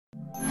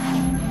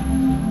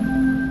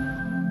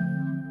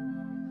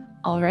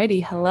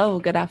Alrighty, hello,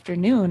 good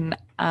afternoon.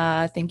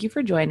 Thank you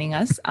for joining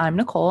us. I'm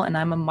Nicole, and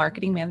I'm a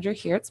marketing manager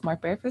here at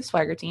SmartBear for the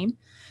Swagger team.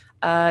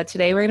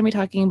 Today, we're going to be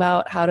talking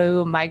about how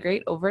to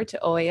migrate over to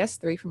OAS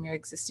 3 from your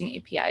existing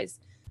APIs.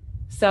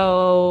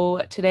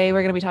 So today,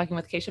 we're going to be talking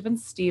with Keshav and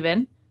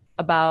Steven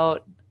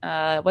about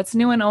what's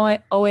new in OAS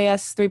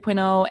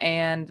 3.0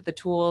 and the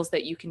tools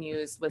that you can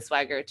use with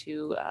Swagger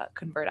to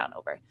convert on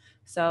over.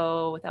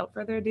 So without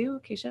further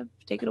ado, Keshav,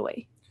 take it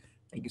away.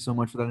 Thank you so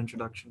much for that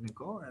introduction,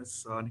 Nicole.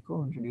 As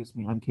Nicole introduced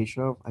me, I'm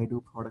Keshav. I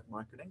do product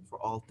marketing for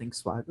all things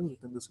Swagger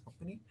within this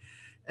company.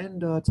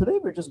 And today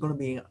we're just going to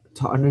be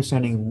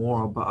understanding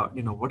more about,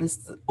 what is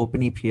the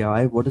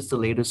OpenAPI, what is the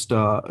latest,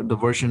 the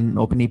version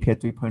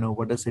OpenAPI 3.0,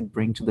 what does it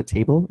bring to the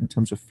table in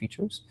terms of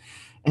features,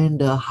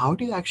 and how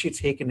do you actually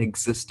take an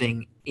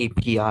existing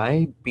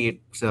API, be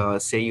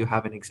it, say you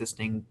have an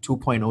existing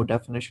 2.0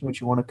 definition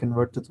which you want to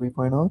convert to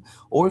 3.0,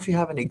 or if you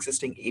have an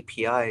existing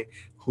API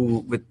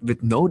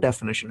with no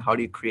definition, how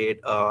do you create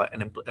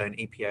an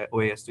API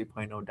OAS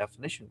 3.0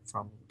 definition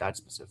from that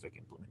specific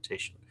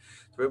implementation?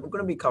 So we're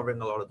going to be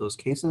covering a lot of those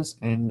cases,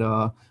 and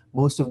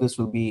most of this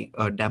will be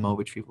a demo,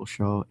 which we will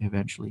show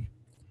eventually.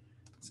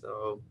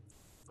 So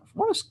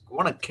I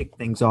want to kick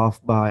things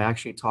off by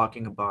actually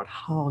talking about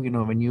how,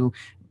 when you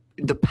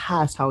in the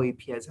past, how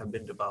APIs have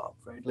been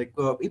developed, right? Like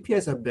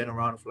APIs have been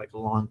around for like a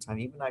long time,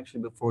 even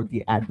actually before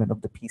the advent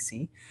of the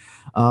PC.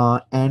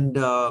 And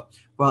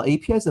While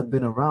APIs have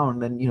been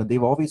around, and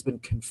they've always been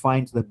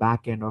confined to the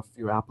back end of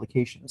your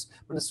applications.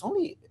 But it's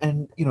only,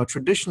 and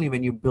traditionally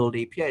when you build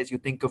APIs, you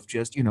think of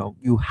just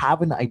you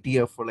have an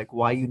idea for like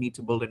why you need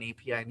to build an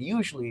API, and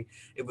usually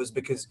it was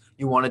because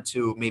you wanted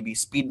to maybe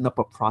speeden up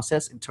a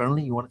process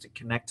internally. You wanted to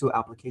connect two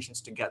applications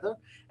together,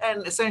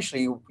 and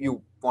essentially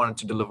you wanted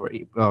to deliver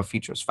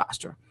features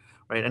faster,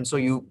 right? And so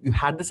you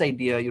had this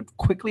idea. You'd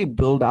quickly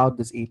build out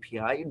this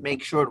API. You'd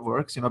make sure it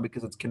works,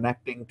 because it's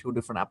connecting two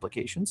different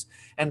applications,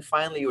 and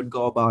finally you would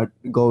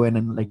go in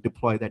and like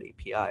deploy that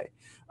API.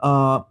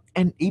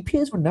 And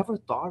APIs were never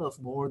thought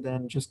of more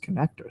than just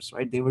connectors,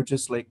 right? They were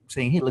just like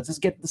saying, hey, let's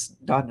just get this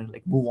done and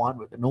like move on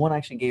with it. No one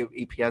actually gave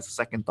APIs a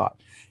second thought.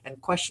 And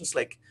questions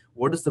like,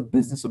 what is the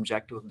business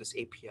objective of this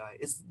API?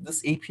 Is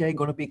this API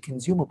going to be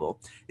consumable?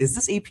 Is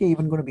this API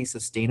even going to be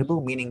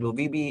sustainable? Meaning, will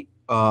we be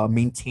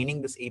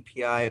maintaining this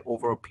API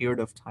over a period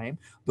of time?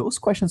 Those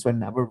questions were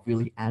never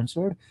really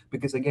answered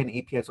because, again,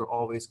 APIs are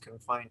always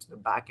confined to the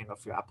back end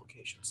of your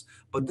applications.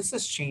 But this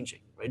is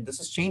changing, right?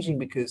 This is changing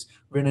because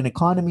we're in an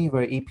economy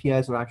where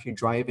APIs are actually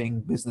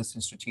driving business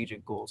and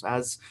strategic goals.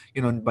 As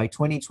by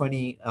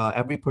 2020,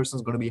 every person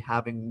is going to be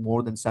having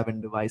more than 7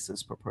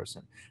 devices per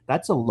person.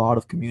 That's a lot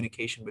of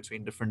communication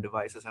between different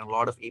devices and a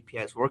lot of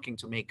APIs working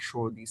to make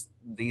sure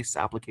these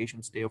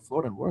applications stay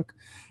afloat and work.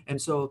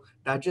 And so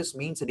that just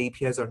means that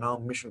APIs are now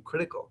mission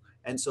critical.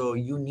 And so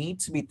you need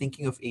to be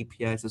thinking of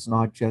APIs as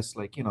not just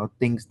like,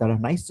 things that are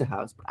nice to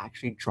have, but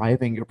actually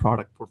driving your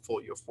product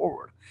portfolio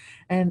forward.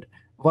 And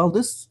while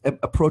this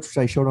approach which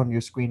I showed on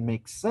your screen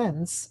makes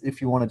sense,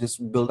 if you want to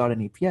just build out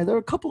an API, there are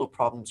a couple of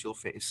problems you'll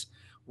face.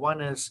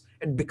 One is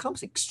it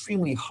becomes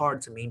extremely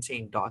hard to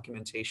maintain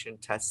documentation,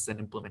 tests,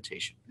 and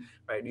implementation,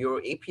 right? Your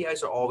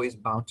APIs are always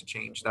bound to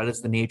change. That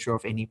is the nature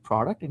of any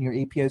product, and your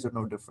APIs are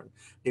no different.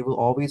 They will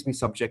always be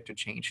subject to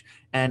change.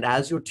 And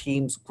as your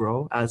teams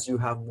grow, as you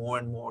have more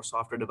and more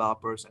software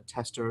developers and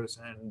testers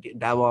and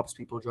DevOps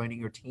people joining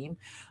your team,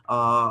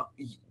 uh,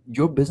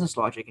 your business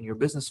logic and your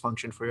business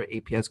function for your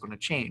API is going to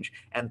change.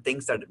 And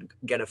things that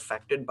get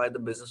affected by the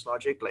business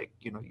logic, like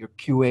your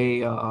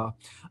QA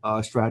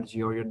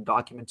strategy or your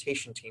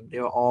documentation team,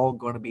 they're all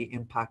going to be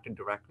impacted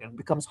directly, and it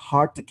becomes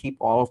hard to keep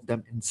all of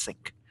them in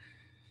sync.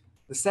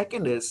 The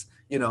second is,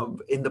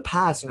 in the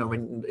past,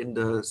 when in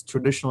the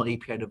traditional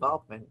API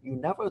development, you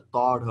never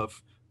thought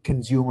of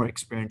consumer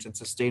experience and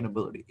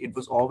sustainability. It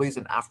was always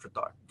an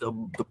afterthought.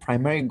 The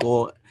primary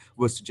goal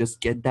was to just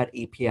get that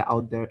API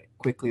out there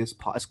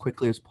as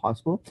quickly as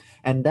possible.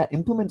 And that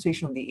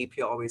implementation of the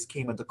API always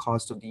came at the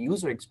cost of the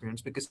user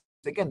experience because,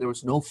 again, there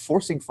was no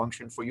forcing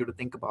function for you to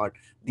think about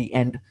the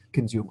end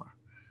consumer.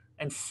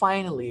 And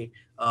finally,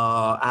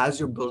 as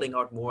you're building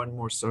out more and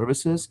more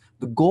services,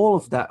 the goal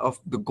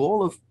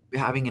of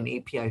having an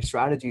API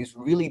strategy is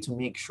really to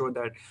make sure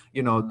that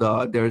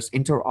there's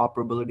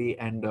interoperability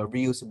and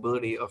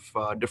reusability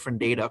of different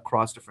data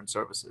across different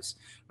services,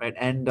 right?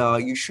 And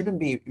you shouldn't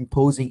be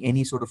imposing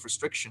any sort of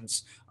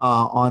restrictions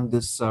on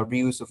this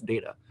reuse of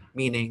data.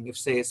 Meaning, if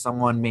say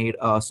someone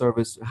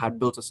had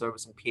built a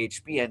service in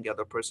PHP and the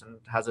other person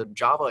has a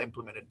Java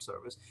implemented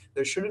service,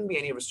 there shouldn't be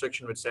any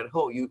restriction which said,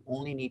 "Oh, you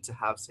only need to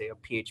have, say,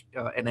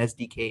 an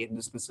SDK in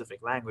this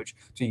specific language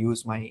to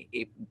use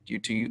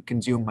to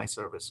consume my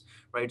service,"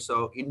 right?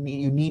 So you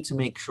need to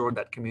make sure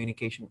that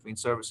communication between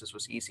services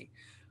was easy,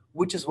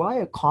 which is why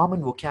a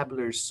common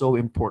vocabulary is so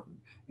important.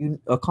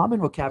 A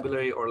common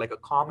vocabulary or like a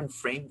common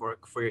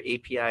framework for your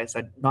APIs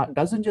that not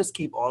doesn't just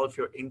keep all of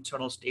your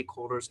internal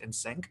stakeholders in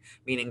sync,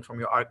 meaning from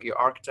your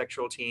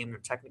architectural team, your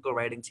technical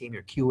writing team,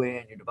 your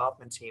QA, and your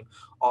development team,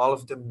 all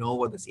of them know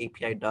what this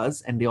API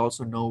does, and they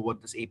also know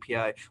what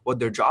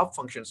their job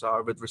functions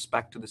are with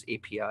respect to this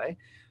API.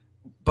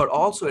 but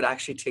also it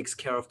actually takes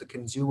care of the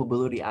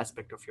consumability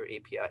aspect of your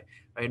API,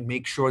 right?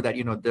 Make sure that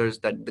there's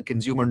that the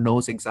consumer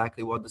knows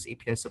exactly what this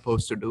API is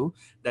supposed to do,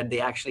 that they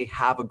actually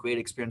have a great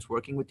experience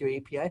working with your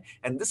API.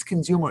 And this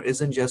consumer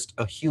isn't just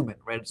a human,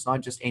 right? It's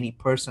not just any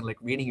person like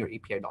reading your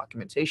API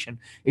documentation.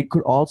 It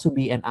could also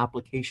be an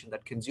application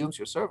that consumes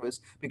your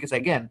service, because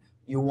again,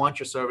 you want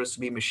your service to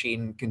be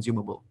machine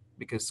consumable,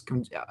 because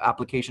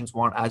applications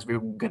want, as we're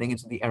getting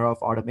into the era of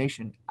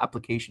automation,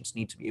 applications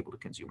need to be able to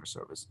consume your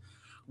service,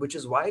 which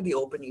is why the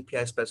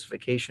OpenAPI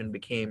specification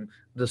became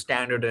the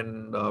standard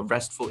in the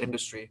RESTful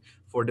industry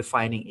for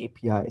defining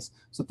APIs.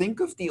 So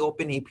think of the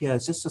OpenAPI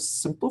as just a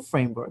simple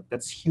framework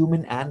that's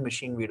human and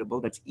machine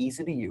readable, that's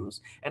easy to use,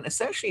 and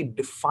essentially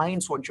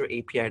defines what your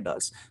API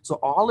does. So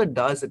all it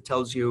does, it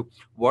tells you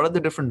what are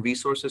the different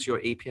resources your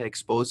API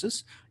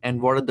exposes,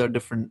 and what are the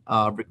different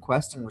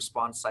request and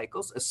response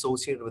cycles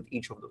associated with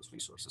each of those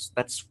resources.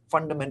 That's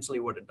fundamentally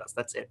what it does.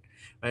 That's it,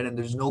 right? And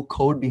there's no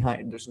code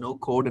behind. There's no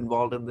code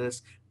involved in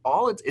this.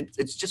 All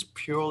it's just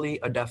purely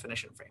a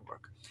definition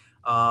framework.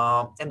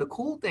 And the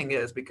cool thing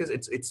is, because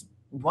it's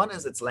one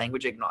is it's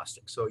language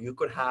agnostic, so you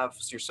could have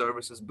your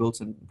services built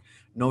in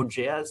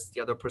Node.js, the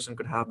other person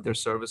could have their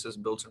services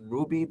built in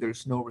Ruby.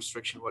 There's no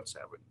restriction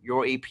whatsoever.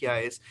 Your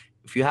API is,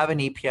 if you have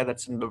an API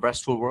that's in the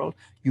RESTful world,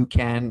 you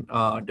can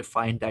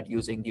define that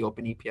using the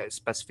OpenAPI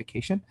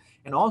specification.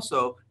 And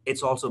also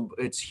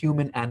it's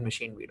human and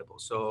machine readable,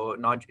 so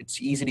not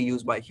it's easy to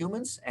use by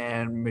humans,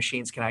 and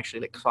machines can actually,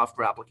 like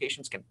software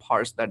applications, can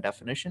parse that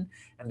definition,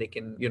 and they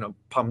can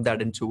pump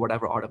that into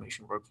whatever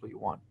automation workflow you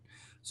want.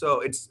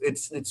 So it's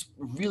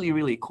really,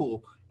 really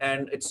cool,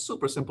 and it's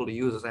super simple to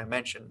use. As I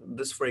mentioned,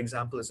 this for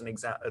example is the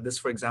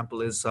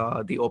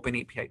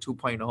OpenAPI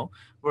 2.0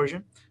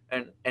 version.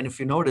 And if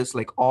you notice,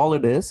 like, all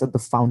it is at the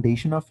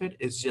foundation of it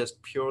is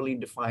just purely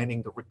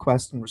defining the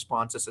requests and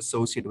responses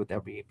associated with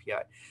every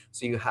API.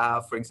 So you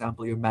have, for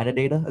example, your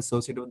metadata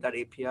associated with that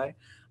API,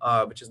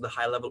 which is the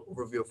high level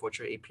overview of what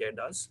your API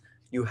does.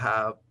 You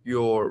have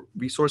your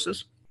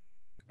resources.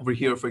 Over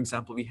here, for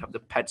example, we have the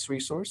pets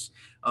resource,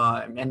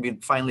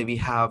 and finally we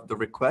have the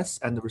requests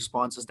and the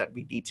responses that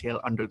we detail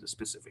under the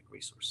specific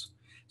resource.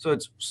 So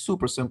it's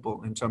super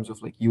simple in terms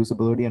of like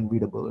usability and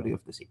readability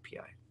of this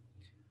API.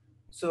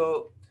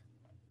 So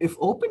if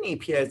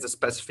OpenAPI is the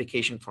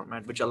specification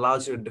format, which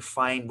allows you to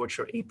define what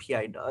your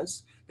API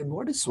does, then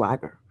what is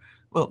Swagger?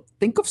 Well,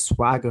 think of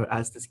Swagger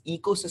as this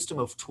ecosystem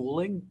of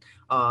tooling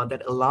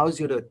that allows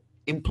you to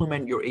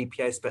implement your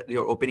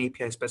your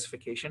OpenAPI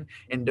specification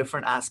in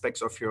different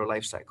aspects of your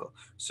lifecycle.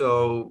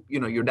 So,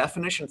 your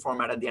definition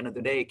format at the end of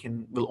the day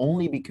will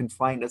only be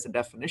confined as a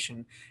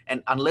definition,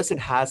 and unless it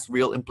has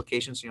real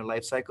implications in your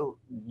lifecycle,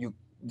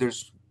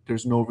 there's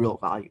no real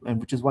value.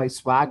 And which is why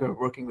Swagger,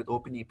 working with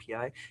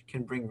OpenAPI,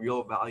 can bring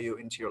real value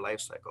into your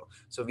lifecycle.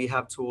 So we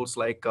have tools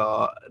like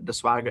the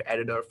Swagger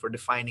editor for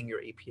defining your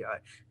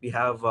API. We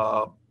have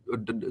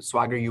the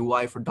Swagger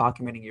UI for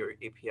documenting your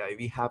API.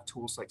 We have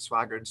tools like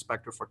Swagger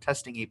Inspector for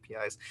testing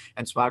APIs,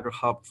 and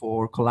SwaggerHub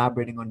for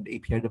collaborating on the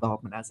API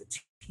development as a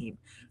team,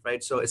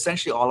 right? So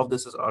essentially, all of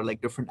this are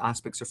like different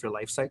aspects of your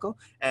lifecycle.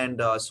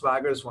 And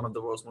Swagger is one of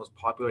the world's most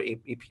popular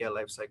API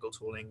lifecycle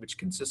tooling, which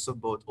consists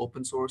of both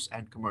open source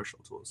and commercial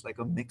tools, like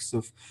a mix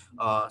of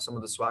some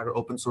of the Swagger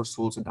open source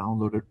tools are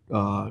downloaded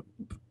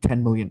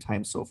 10 million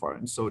times so far.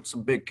 And so it's a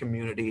big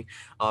community,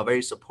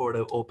 very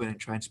supportive, open, and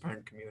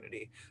transparent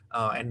community.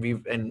 And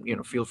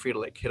feel free to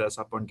like hit us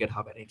up on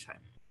GitHub anytime.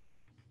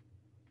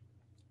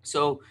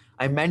 So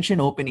I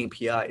mentioned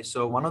OpenAPI.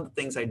 So one of the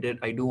things I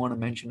do want to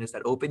mention is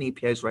that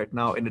OpenAPI is right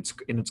now in its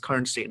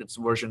current state, it's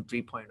version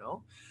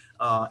 3.0.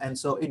 And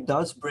so it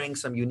does bring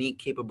some unique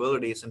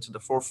capabilities into the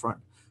forefront.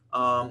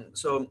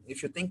 So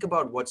if you think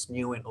about what's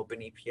new in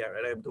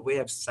OpenAPI, right, the way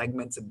I've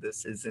segmented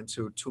this is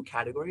into two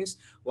categories.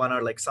 One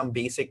are like some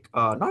basic,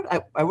 I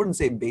wouldn't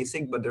say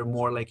basic, but they're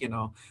more like,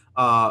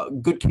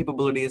 good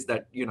capabilities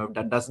that,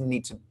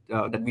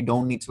 that we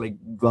don't need to like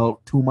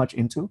dwell too much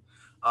into.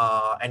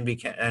 And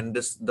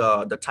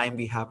the time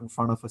we have in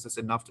front of us is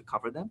enough to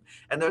cover them.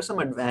 And there are some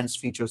advanced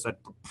features that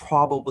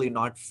probably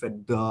not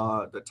fit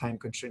the time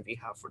constraint we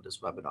have for this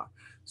webinar.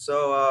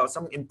 So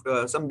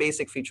some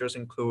basic features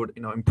include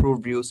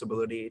improved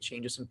reusability,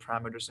 changes in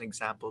parameters and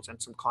examples, and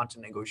some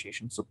content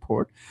negotiation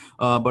support.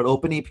 But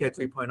OpenAPI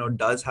 3.0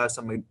 does have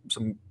some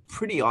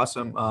pretty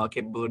awesome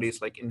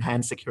capabilities like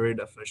enhanced security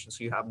definition.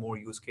 So you have more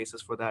use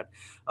cases for that,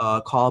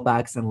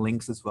 callbacks and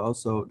links as well.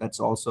 So that's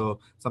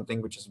also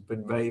something which has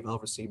been very well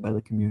received by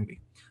the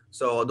community.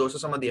 So those are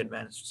some of the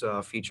advanced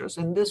features.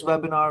 In this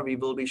webinar, we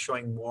will be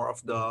showing more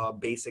of the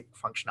basic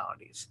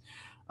functionalities.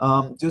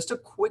 Just a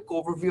quick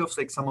overview of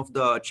like some of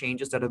the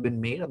changes that have been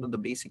made under the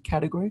basic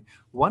category.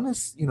 One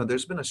is,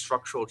 there's been a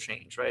structural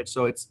change, right?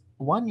 So it's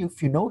one,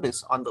 if you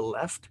notice on the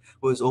left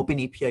was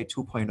OpenAPI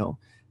 2.0.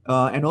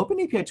 And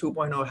OpenAPI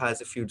 2.0 has,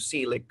 if you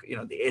see, like,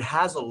 it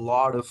has a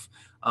lot of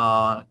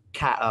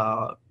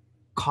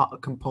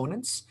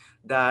components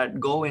that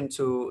go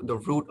into the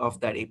root of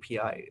that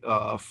API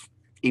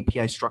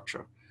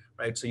structure,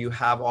 right? So you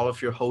have all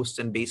of your host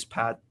and base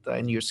path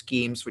and your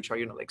schemes, which are,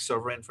 like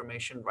server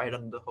information right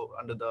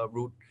under the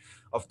root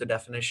of the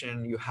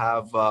definition. You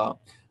have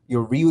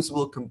your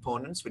reusable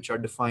components, which are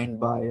defined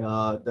by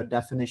the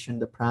definition,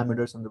 the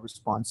parameters, and the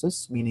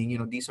responses,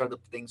 meaning, these are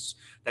the things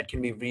that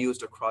can be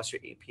reused across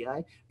your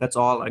API. That's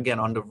all, again,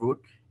 on the root.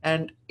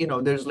 And,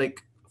 there's like,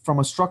 from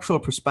a structural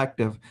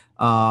perspective,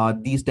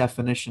 these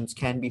definitions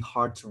can be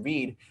hard to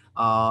read.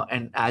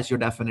 And as your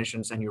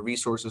definitions and your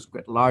resources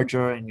get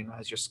larger, and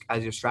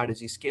as your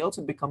strategy scales,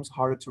 it becomes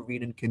harder to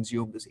read and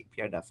consume this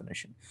API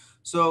definition.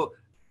 So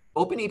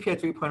OpenAPI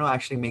 3.0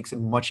 actually makes it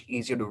much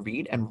easier to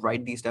read and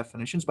write these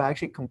definitions by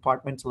actually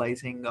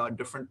compartmentalizing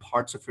different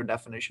parts of your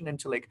definition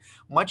into like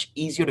much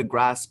easier to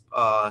grasp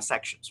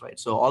sections, right?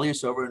 So all your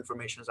server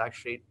information is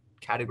actually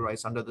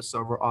categorized under the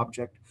server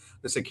object.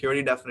 The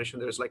security definition,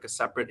 there's like a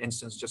separate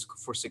instance just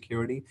for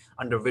security,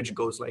 under which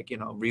goes like,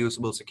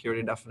 reusable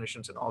security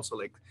definitions, and also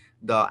like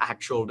the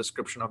actual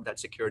description of that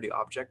security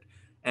object.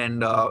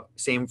 And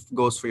same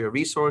goes for your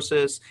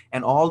resources.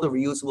 And all the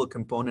reusable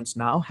components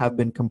now have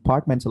been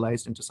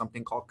compartmentalized into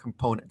something called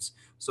components.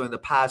 So in the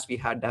past, we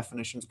had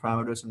definitions,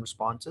 parameters, and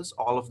responses.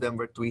 All of them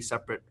were 3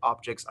 separate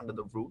objects under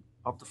the root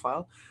of the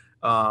file.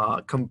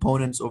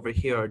 Components over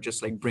here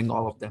just like bring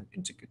all of them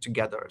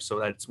together so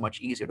that it's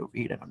much easier to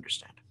read and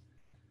understand.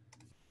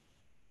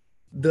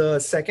 The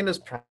second is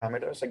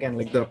parameters. Again,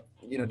 like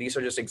these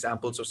are just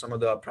examples of some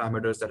of the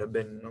parameters that have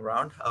been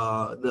around.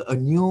 A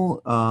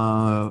new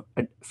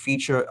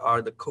feature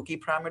are the cookie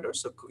parameters.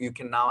 So you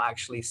can now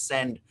actually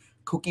send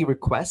cookie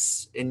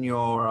requests in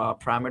your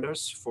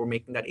parameters for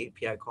making that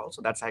API call.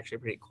 So that's actually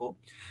pretty cool.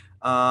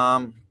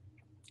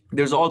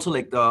 There's also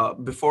like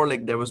before,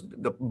 like there was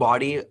the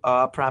body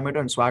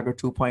parameter in Swagger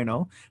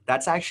 2.0.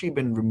 That's actually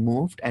been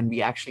removed, and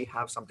we actually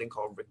have something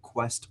called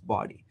request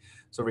body.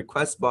 So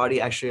request body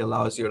actually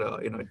allows you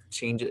to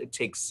change it.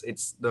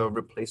 It's the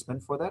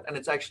replacement for that, and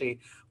it's actually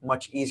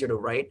much easier to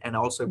write, and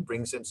also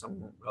brings in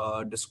some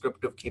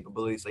descriptive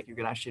capabilities, like you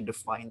can actually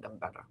define them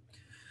better.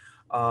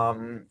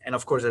 And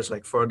of course, there's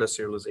like further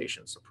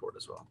serialization support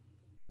as well.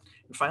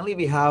 And finally,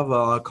 we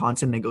have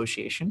content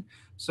negotiation.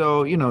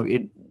 So,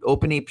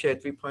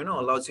 OpenAPI 3.0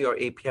 allows your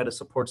API to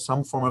support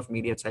some form of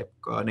media type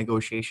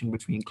negotiation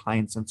between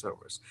clients and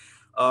servers.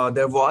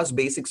 There was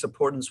basic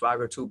support in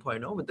Swagger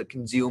 2.0 with the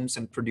consumes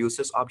and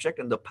produces object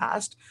in the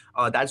past.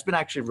 That's been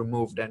actually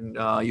removed, and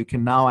you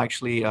can now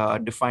actually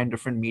define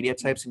different media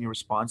types in your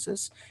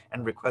responses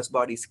and request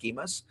body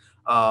schemas.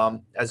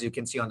 As you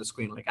can see on the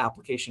screen, like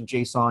application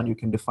JSON, you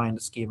can define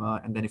the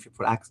schema. And then if you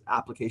put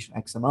application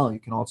XML, you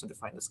can also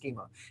define the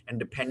schema. And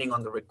depending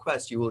on the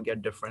request, you will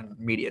get different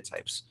media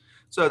types.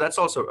 So that's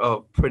also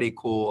a pretty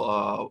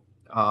cool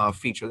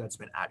feature that's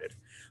been added.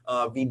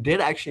 We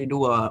did actually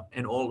do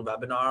an old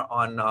webinar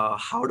on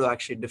how to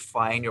actually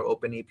define your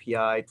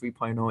OpenAPI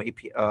 3.0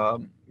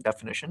 API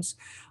definitions.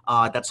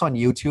 That's on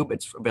YouTube.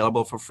 It's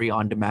available for free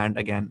on demand.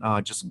 Again,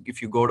 just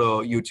if you go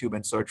to YouTube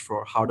and search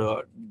for how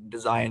to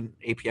design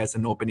APIs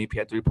in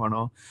OpenAPI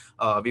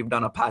 3.0, we've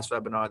done a past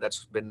webinar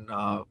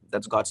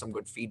that's got some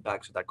good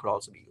feedback, so that could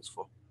also be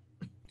useful.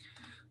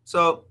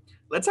 So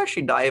let's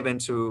actually dive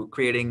into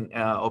creating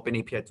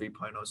OpenAPI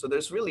 3.0. So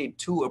there's really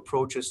 2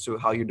 approaches to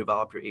how you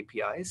develop your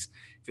APIs.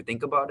 If you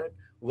think about it,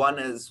 one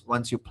is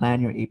once you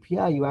plan your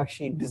API, you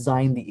actually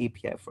design the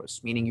API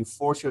first, meaning you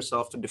force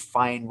yourself to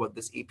define what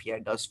this API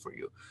does for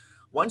you.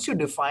 Once you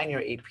define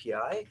your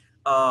API,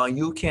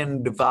 you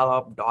can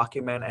develop,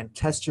 document, and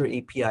test your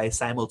API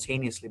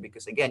simultaneously,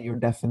 because again, your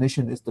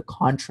definition is the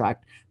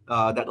contract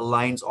that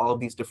aligns all of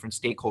these different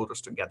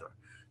stakeholders together.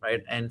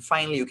 Right? And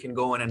finally, you can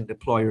go in and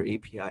deploy your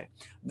API.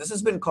 This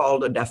has been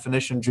called a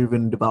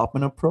definition-driven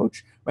development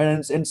approach, right?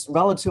 And it's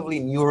relatively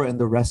newer in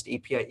the REST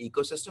API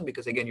ecosystem,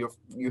 because again,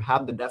 you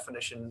have the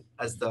definition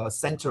as the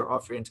center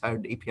of your entire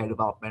API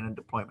development and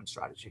deployment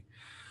strategy.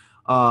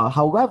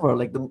 However,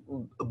 like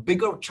a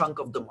bigger chunk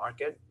of the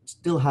market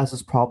still has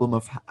this problem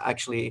of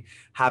actually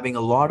having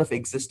a lot of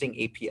existing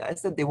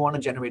APIs that they want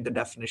to generate the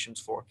definitions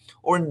for.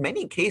 Or in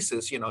many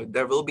cases,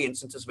 there will be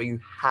instances where you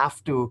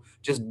have to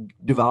just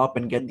develop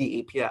and get the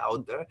API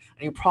out there,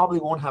 and you probably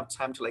won't have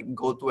time to like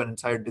go through an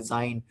entire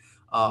design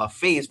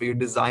phase where you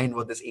design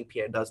what this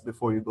API does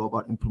before you go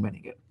about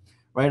implementing it.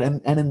 Right.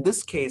 And in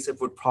this case,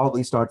 it would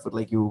probably start with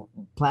like you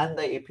plan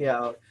the API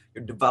out,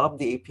 you develop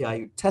the API,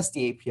 you test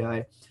the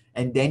API,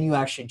 and then you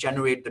actually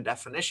generate the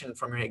definition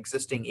from your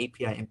existing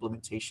API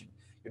implementation.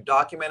 You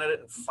documented it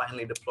and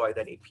finally deploy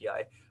that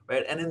API,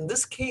 right? And in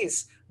this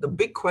case, the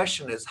big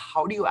question is,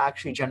 how do you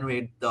actually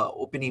generate the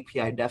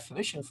OpenAPI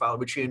definition file,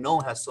 which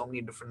has so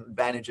many different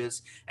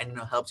advantages and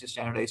helps you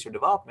standardize your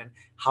development?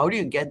 How do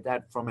you get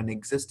that from an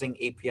existing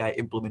API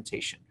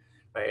implementation?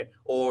 Right?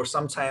 Or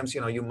sometimes,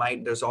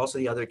 there's also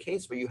the other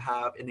case where you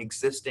have an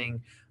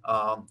existing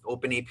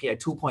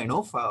OpenAPI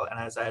 2.0 file. And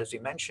as we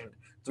mentioned,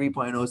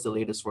 3.0 is the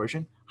latest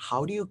version.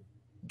 How do you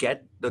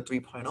get the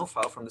 3.0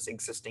 file from this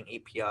existing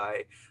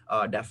API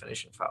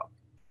definition file?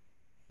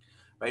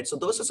 right? So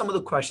those are some of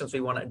the questions we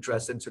want to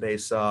address in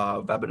today's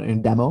webinar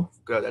and demo.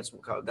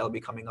 That'll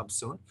be coming up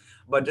soon.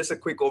 But just a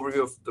quick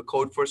overview of the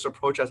code first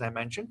approach, as I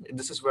mentioned.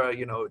 This is where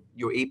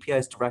your API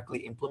is directly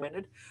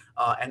implemented,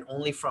 and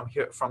only from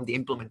the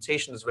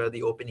implementation is where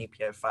the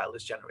OpenAPI file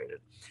is generated.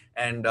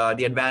 And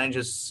the advantage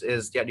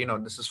is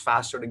that this is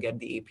faster to get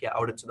the API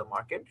out into the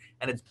market,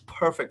 and it's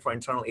perfect for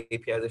internal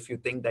APIs if you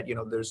think that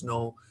there's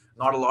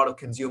not a lot of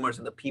consumers,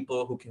 and the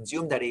people who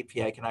consume that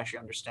API can actually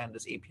understand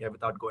this API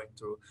without going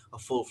through a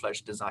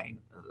full-fledged design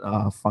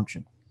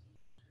function.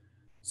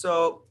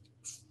 So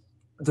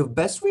the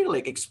best way to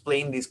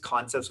explain these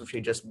concepts, which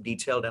we just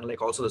detailed, and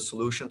also the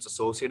solutions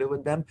associated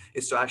with them,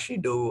 is to actually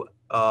do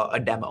a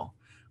demo,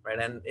 right?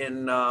 And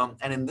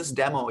in this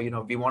demo,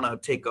 we want to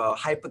take a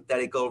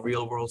hypothetical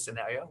real-world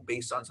scenario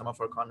based on some of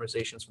our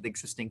conversations with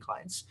existing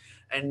clients.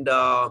 And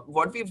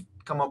what we've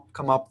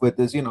come up with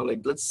is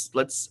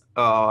let's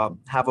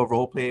have a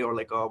role play or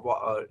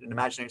an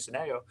imaginary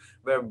scenario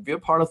where we're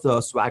part of the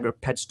Swagger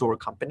pet store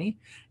company,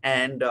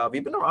 and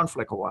we've been around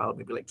for a while,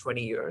 maybe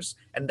 20 years,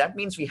 and that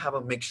means we have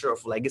a mixture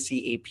of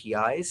legacy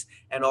APIs,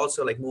 and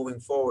also moving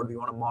forward we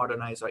want to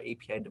modernize our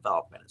API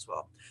development as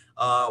well.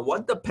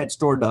 What the pet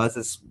store does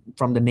is,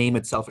 from the name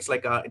itself, it's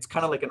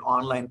kind of like an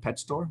online pet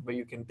store, where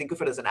you can think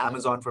of it as an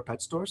Amazon for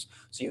pet stores.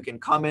 So you can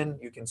come in,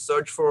 you can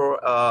search for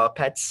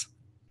pets,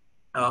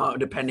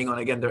 depending on,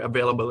 again, their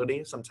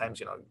availability.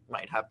 Sometimes you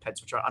might have pets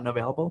which are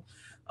unavailable,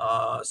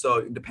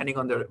 so depending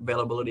on their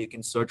availability, you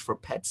can search for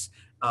pets,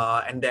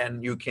 and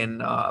then you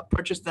can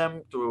purchase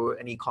them through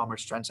an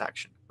e-commerce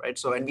transaction, right?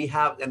 So and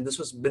this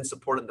has been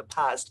supported in the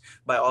past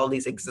by all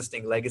these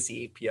existing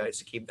legacy APIs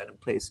to keep that in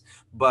place.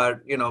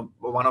 But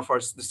one of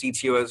the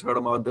CTO has heard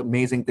about the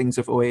amazing things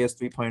of OAS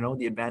 3.0,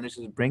 the advantages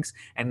it brings,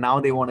 and now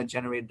they want to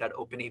generate that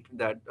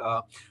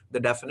the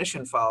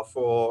definition file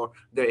for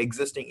their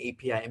existing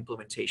API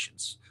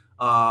implementations.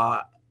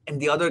 And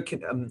the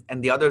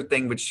other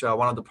thing which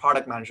one of the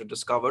product managers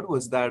discovered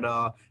was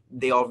that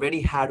they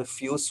already had a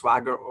few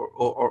Swagger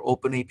or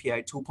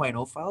OpenAPI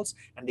 2.0 files,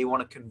 and they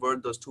want to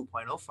convert those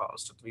 2.0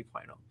 files to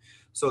 3.0.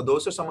 So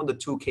those are some of the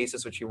two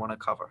cases which you want to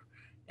cover.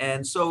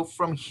 And so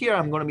from here,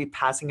 I'm going to be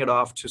passing it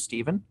off to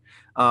Stephen,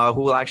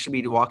 who will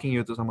actually be walking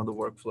you through some of the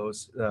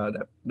workflows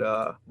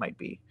that might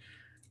be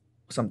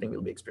something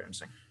we'll be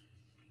experiencing.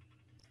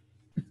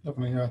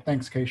 Definitely.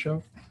 Thanks,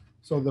 Keshav.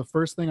 So the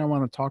first thing I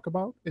want to talk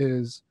about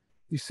is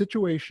the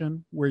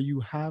situation where you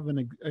have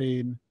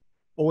an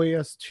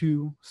OAS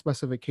 2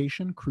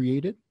 specification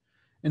created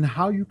and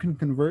how you can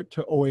convert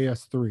to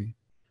OAS 3.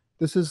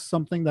 This is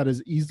something that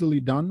is easily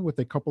done with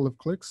a couple of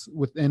clicks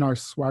within our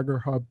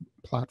SwaggerHub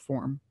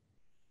platform.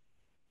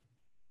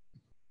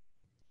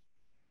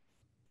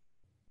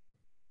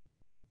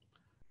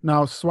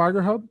 Now,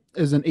 SwaggerHub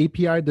is an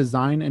API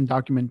design and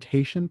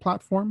documentation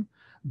platform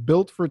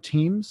built for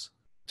teams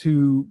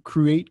to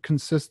create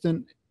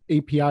consistent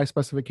API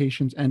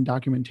specifications and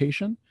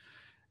documentation.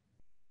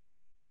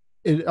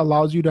 It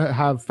allows you to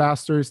have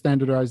faster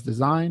standardized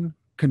design,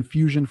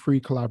 confusion-free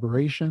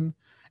collaboration,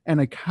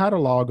 and a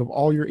catalog of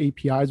all your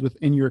APIs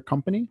within your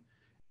company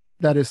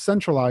that is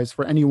centralized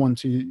for anyone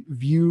to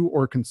view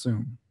or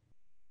consume.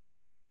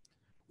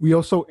 We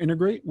also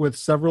integrate with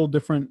several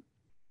different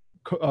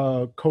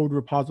code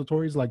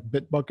repositories like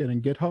Bitbucket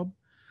and GitHub,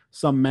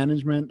 some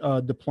management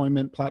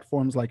deployment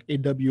platforms like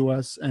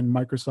AWS and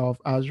Microsoft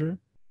Azure,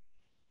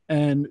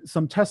 and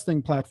some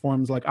testing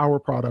platforms like our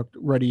product,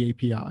 Ready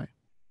API.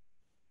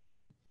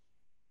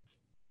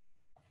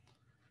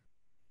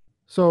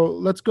 So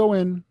let's go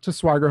into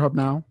SwaggerHub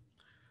now.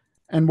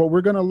 And what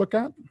we're going to look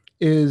at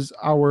is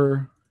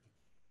our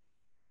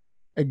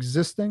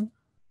existing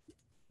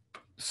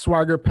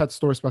Swagger Pet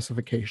Store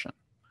specification.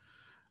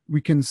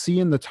 We can see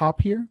in the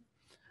top here,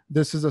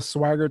 this is a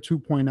Swagger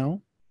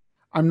 2.0.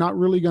 I'm not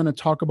really going to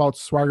talk about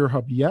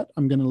SwaggerHub yet.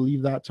 I'm going to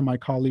leave that to my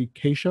colleague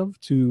Keshav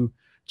to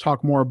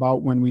talk more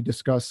about when we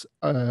discuss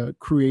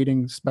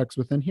creating specs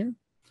within here.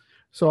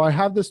 So I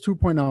have this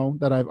 2.0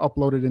 that I've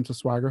uploaded into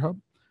SwaggerHub.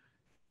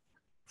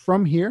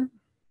 From here,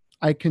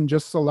 I can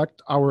just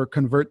select our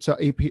convert to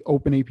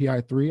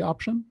OpenAPI 3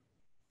 option.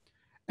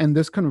 And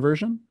this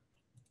conversion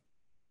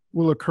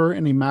will occur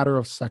in a matter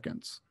of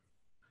seconds.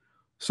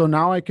 So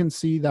now I can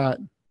see that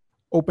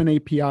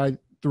OpenAPI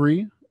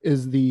 3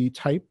 is the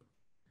type,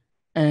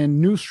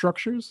 and new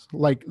structures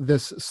like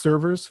this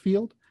servers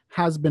field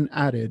has been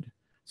added.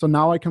 So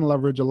now I can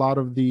leverage a lot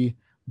of the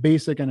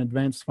basic and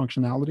advanced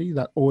functionality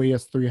that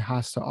OAS 3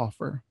 has to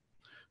offer.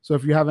 So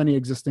if you have any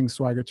existing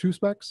Swagger 2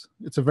 specs,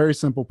 it's a very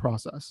simple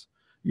process.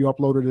 You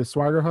upload it to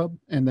SwaggerHub,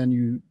 and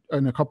then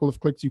in a couple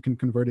of clicks, you can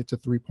convert it to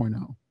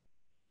 3.0.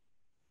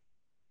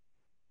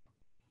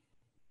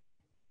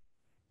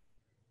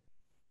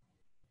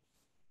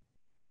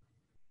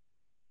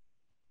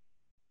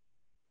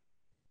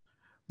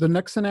 The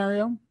next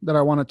scenario that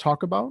I want to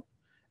talk about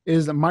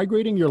is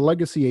migrating your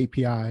legacy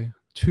API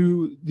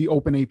to the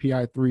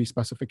OpenAPI 3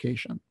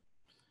 specification.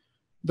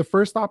 The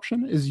first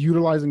option is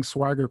utilizing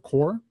Swagger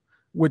Core,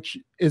 which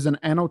is an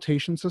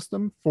annotation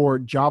system for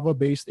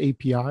Java-based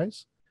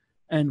APIs.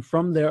 And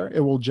from there, it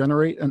will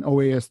generate an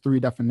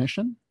OAS3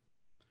 definition.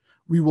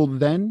 We will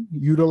then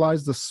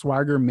utilize the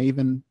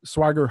SwaggerHub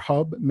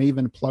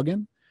Maven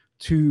plugin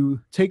to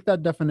take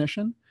that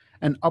definition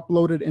and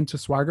upload it into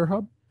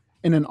SwaggerHub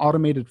in an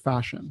automated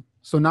fashion.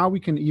 So now we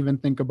can even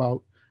think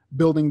about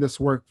building this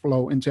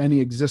workflow into any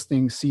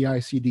existing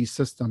CI/CD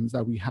systems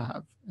that we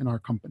have in our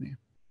company.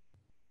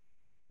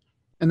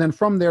 And then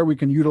from there, we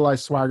can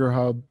utilize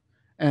SwaggerHub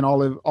and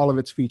all of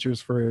its features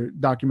for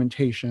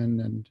documentation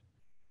and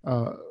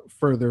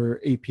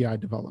further API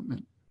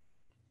development.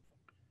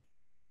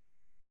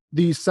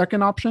 The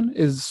second option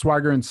is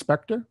Swagger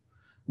Inspector.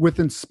 With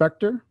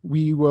Inspector,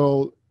 we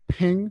will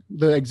ping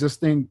the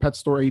existing pet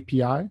store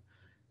API,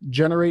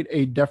 generate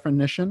a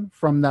definition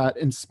from that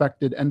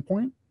inspected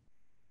endpoint,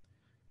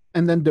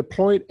 and then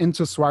deploy it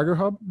into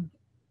SwaggerHub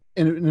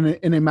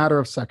in a matter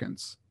of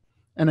seconds.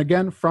 And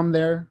again, from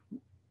there,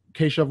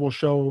 Keshav will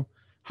show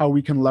how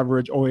we can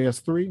leverage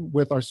OAS3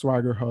 with our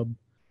SwaggerHub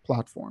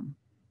platform.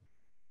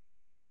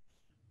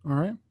 All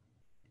right.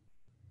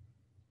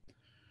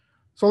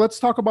 So let's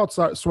talk about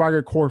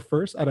Swagger Core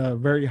first at a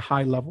very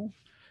high level.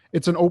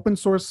 It's an open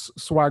source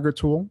Swagger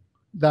tool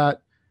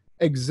that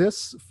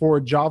exists for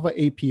Java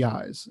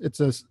APIs.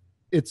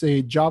 It's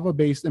a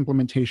Java-based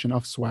implementation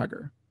of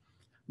Swagger.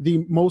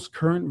 The most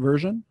current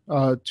version,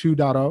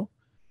 2.0,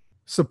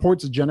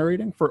 supports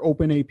generating for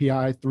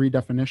OpenAPI 3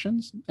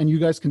 definitions, and you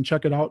guys can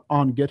check it out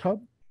on GitHub.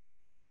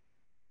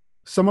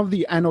 Some of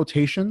the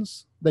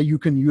annotations that you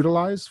can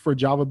utilize for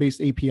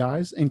Java-based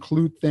APIs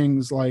include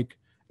things like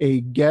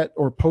a get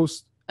or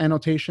post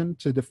annotation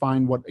to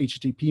define what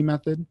HTTP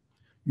method.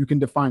 You can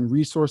define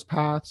resource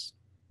paths,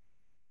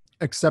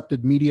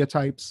 accepted media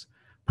types,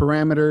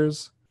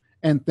 parameters,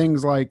 and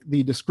things like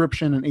the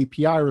description and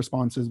API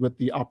responses with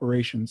the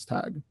operations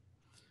tag.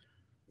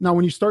 Now,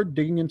 when you start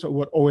digging into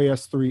what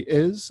OAS3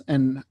 is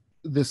and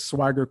this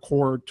Swagger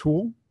Core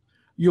tool,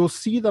 you'll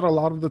see that a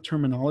lot of the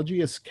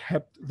terminology is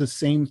kept the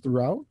same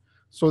throughout,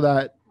 so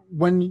that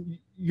when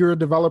you're a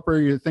developer,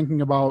 you're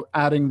thinking about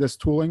adding this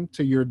tooling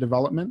to your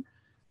development,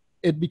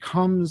 it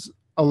becomes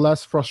a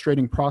less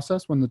frustrating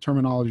process when the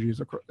terminology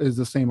is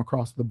the same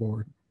across the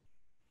board.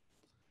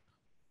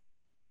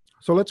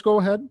 So let's go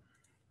ahead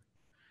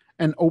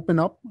and open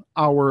up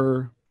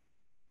our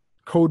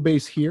code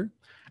base here.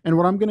 And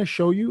what I'm going to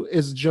show you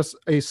is just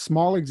a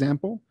small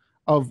example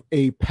of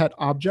a pet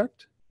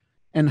object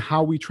and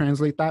how we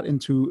translate that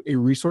into a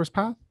resource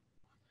path.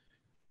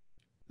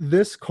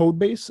 This code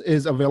base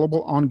is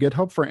available on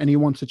GitHub for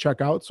anyone to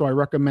check out. So I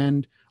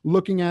recommend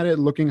looking at it,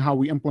 looking how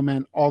we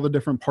implement all the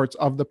different parts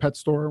of the pet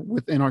store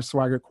within our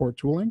Swagger Core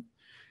tooling.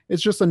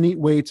 It's just a neat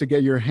way to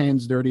get your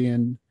hands dirty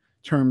in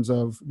terms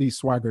of the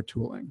Swagger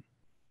tooling.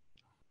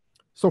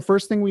 So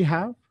first thing we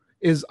have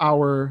is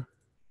our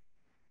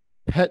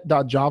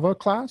pet.java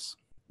class.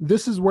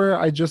 This is where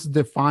I just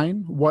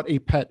define what a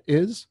pet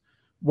is,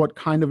 what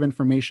kind of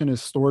information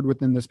is stored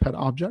within this pet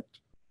object.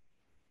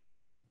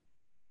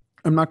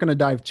 I'm not going to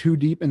dive too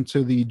deep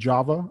into the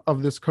Java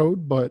of this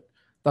code, but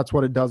that's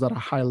what it does at a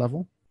high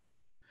level.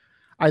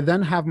 I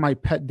then have my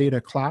pet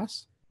data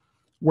class,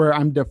 where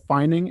I'm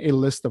defining a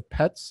list of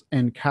pets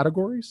and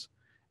categories,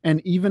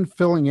 and even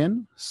filling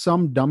in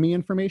some dummy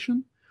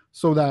information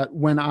so that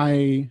when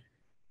I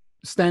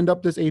stand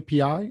up this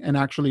API and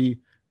actually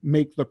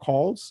make the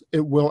calls,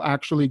 it will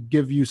actually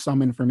give you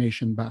some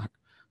information back.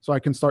 So I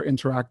can start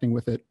interacting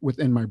with it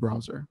within my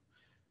browser.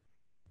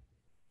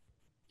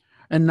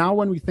 And now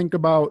when we think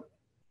about,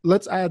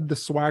 let's add the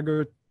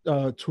Swagger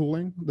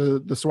tooling,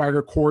 the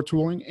Swagger Core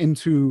tooling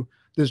into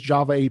this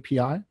Java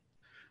API.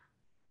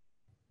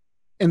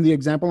 In the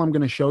example I'm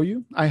going to show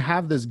you, I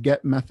have this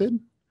get method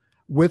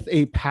with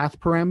a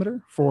path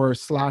parameter for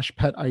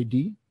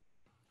 /pet_id.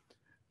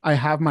 I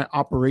have my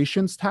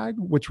operations tag,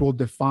 which will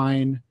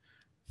define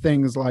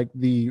things like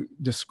the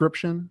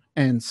description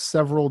and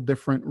several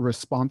different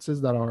responses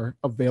that are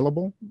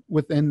available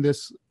within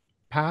this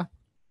path.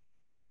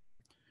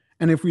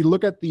 And if we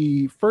look at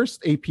the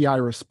first API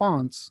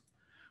response,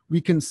 we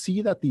can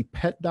see that the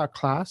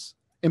pet.class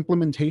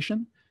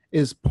implementation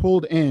is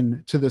pulled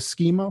in to the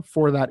schema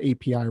for that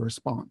API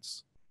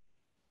response.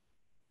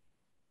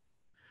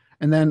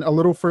 And then a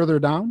little further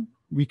down,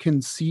 we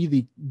can see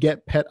the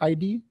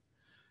getPetID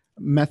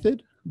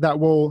method that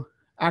will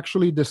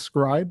actually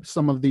describe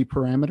some of the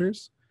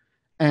parameters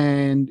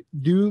and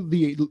do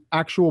the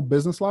actual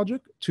business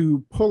logic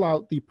to pull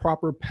out the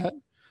proper pet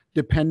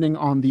depending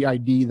on the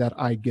ID that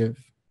I give.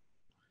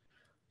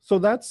 So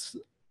that's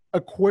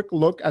a quick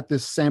look at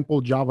this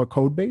sample Java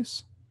code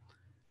base.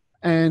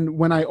 And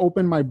when I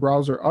open my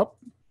browser up,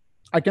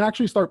 I can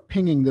actually start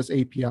pinging this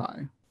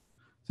API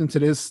since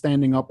it is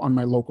standing up on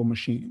my local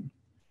machine.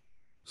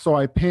 So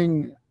I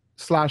ping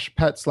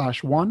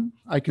 /pet/1.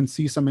 I can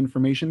see some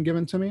information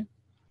given to me.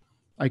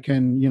 I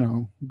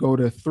can, go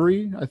to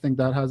 3. I think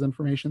that has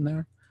information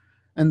there.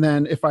 And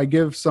then if I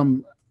give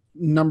some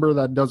number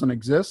that doesn't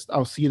exist,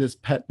 I'll see this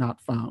pet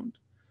not found.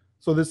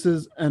 So this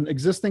is an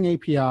existing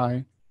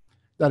API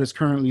that is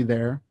currently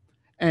there.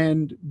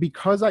 And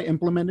because I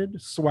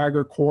implemented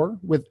Swagger Core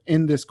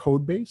within this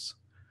code base,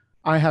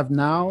 I have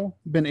now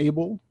been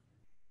able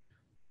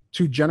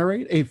to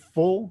generate a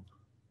full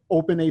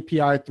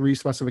OpenAPI 3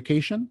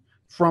 specification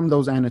from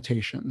those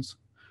annotations.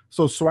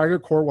 So Swagger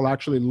Core will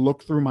actually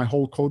look through my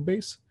whole code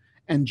base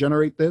and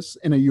generate this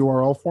in a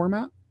URL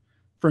format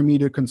for me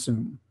to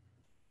consume.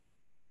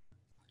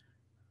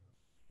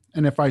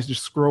 And if I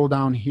just scroll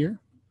down here,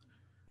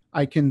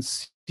 I can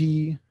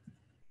see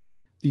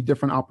the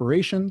different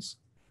operations.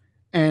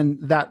 And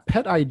that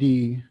pet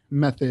ID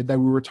method that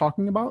we were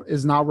talking about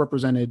is now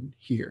represented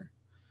here.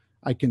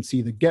 I can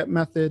see the get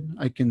method.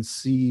 I can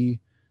see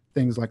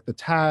things like the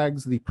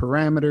tags, the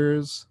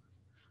parameters.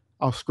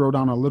 I'll scroll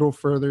down a little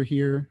further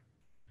here,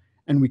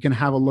 and we can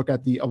have a look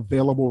at the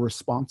available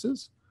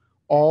responses.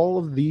 All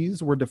of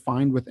these were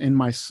defined within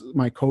my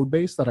code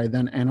base that I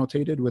then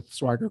annotated with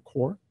Swagger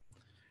Core,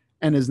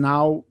 and is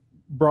now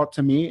brought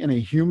to me in a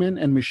human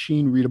and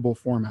machine readable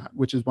format,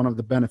 which is one of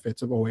the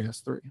benefits of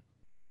OAS 3.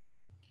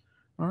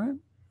 All right.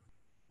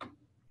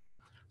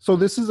 So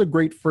this is a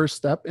great first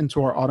step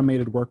into our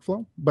automated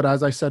workflow. But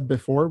as I said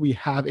before, we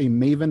have a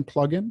Maven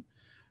plugin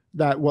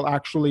that will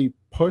actually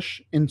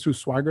push into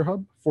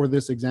SwaggerHub for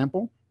this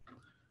example.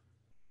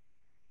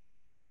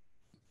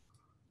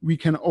 We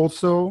can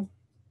also,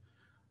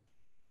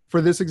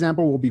 for this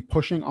example, we'll be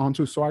pushing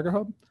onto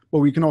SwaggerHub, but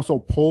we can also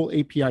pull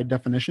API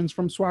definitions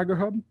from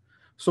SwaggerHub.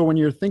 So when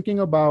you're thinking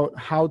about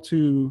how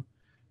to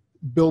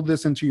build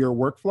this into your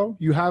workflow,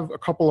 you have a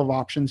couple of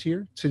options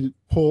here to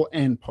pull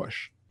and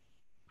push.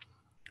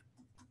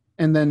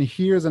 And then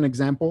here's an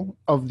example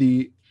of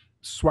the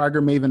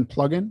Swagger Maven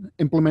plugin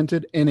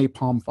implemented in a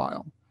POM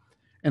file.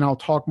 And I'll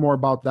talk more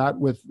about that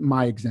with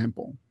my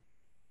example.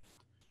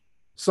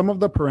 Some of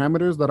the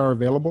parameters that are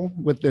available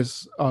with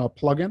this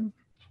plugin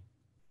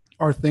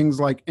are things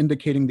like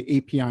indicating the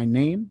API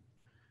name,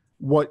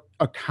 what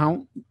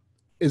account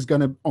is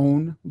going to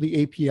own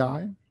the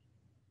API,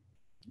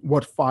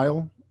 what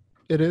file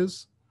it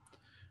is.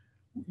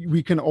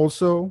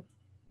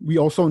 We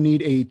also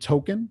need a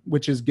token,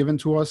 which is given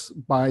to us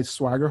by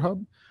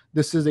SwaggerHub.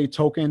 This is a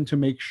token to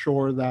make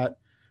sure that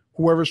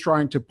whoever's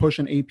trying to push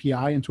an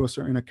API into a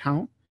certain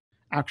account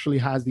actually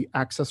has the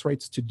access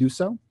rights to do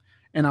so.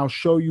 And I'll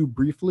show you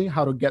briefly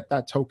how to get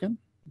that token.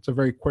 It's a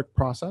very quick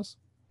process.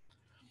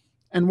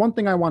 And one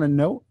thing I want to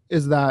note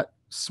is that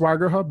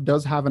SwaggerHub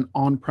does have an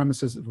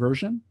on-premises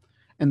version,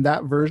 and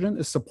that version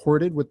is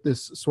supported with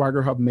this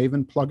SwaggerHub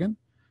Maven plugin,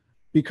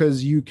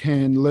 because you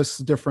can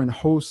list different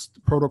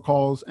host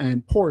protocols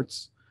and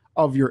ports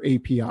of your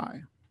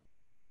API.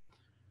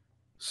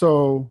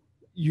 So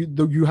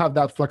you have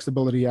that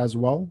flexibility as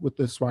well with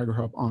the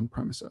SwaggerHub on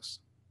premises.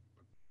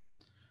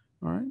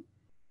 All right.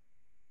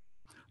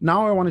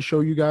 Now I want to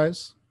show you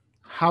guys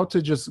how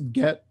to just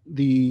get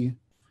the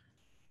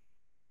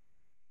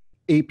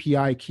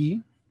API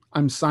key.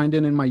 I'm signed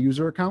in my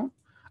user account.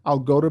 I'll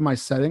go to my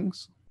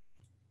settings.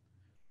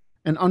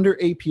 And under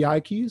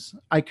API keys,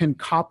 I can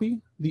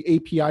copy the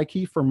API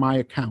key for my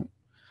account.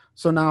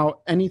 So now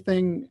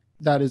anything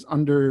that is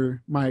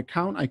under my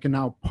account, I can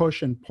now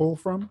push and pull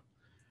from.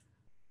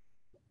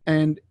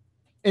 And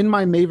in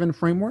my Maven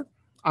framework,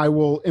 I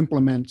will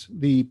implement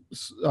the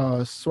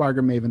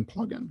Swagger Maven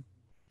plugin.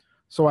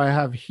 So I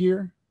have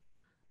here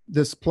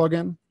this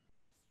plugin.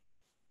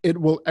 It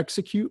will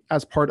execute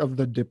as part of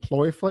the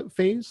deploy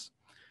phase.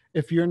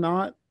 If you're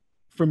not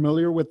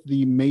familiar with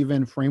the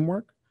Maven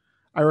framework,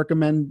 I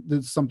recommend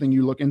this is something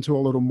you look into a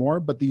little more,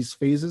 but these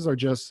phases are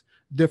just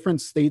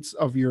different states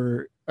of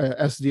your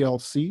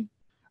SDLC,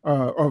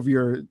 of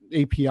your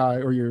API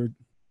or your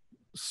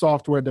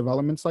software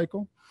development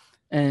cycle.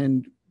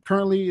 And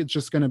currently it's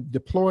just going to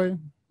deploy,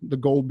 the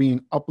goal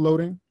being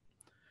uploading.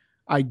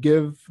 I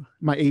give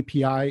my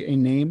API a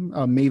name,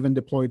 a Maven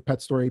deployed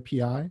pet store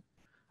API.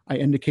 I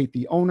indicate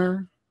the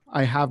owner.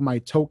 I have my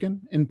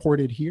token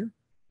imported here.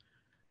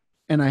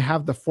 And I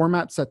have the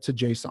format set to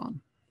JSON.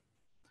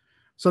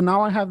 So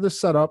now I have this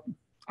set up.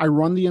 I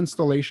run the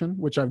installation,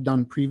 which I've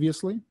done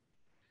previously.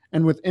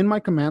 And within my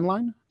command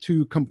line,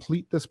 to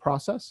complete this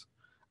process,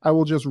 I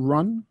will just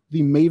run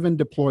the Maven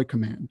deploy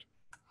command.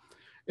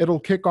 It'll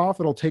kick off.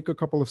 It'll take a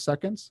couple of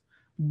seconds.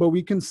 But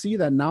we can see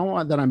that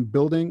now that I'm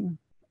building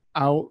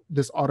out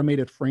this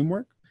automated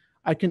framework,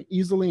 I can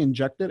easily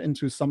inject it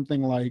into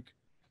something like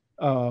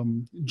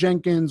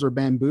Jenkins or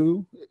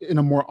Bamboo in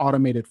a more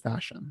automated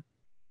fashion.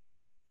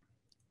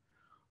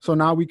 So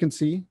now we can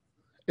see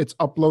it's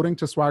uploading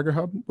to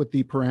SwaggerHub with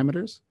the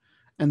parameters,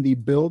 and the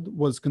build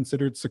was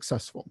considered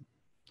successful.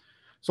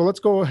 So let's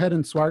go ahead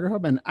in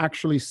SwaggerHub and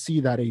actually see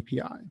that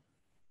API.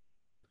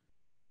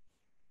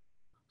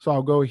 So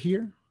I'll go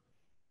here.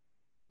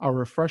 I'll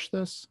refresh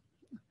this.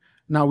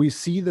 Now we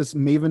see this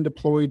Maven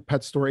deployed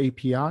pet store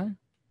API.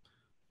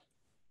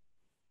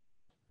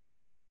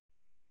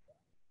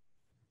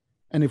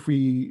 And if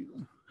we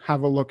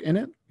have a look in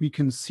it, we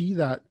can see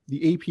that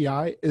the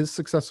API is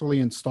successfully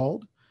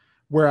installed,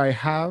 where I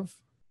have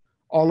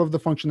all of the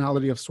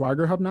functionality of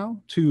SwaggerHub now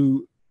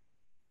to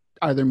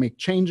either make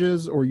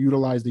changes or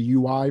utilize the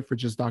UI for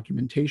just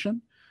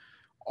documentation,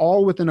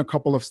 all within a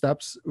couple of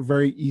steps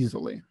very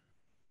easily.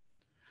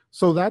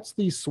 So that's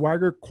the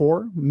Swagger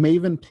core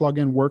Maven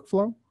plugin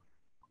workflow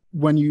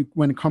when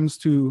it comes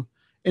to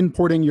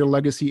importing your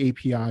legacy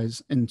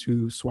APIs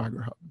into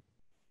SwaggerHub.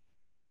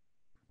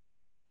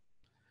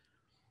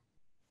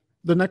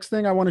 The next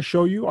thing I want to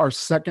show you, our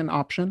second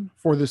option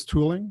for this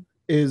tooling,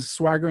 is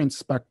Swagger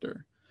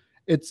Inspector.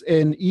 It's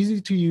an easy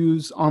to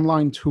use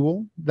online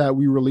tool that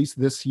we released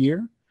this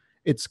year.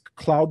 It's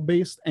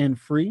cloud-based and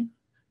free.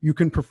 You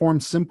can perform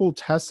simple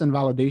tests and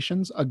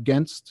validations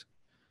against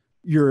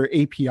your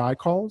API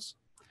calls.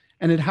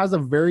 And it has a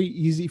very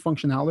easy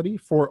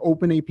functionality for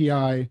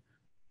OpenAPI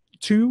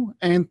 2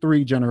 and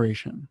 3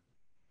 generation.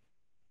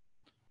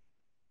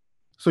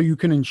 So you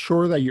can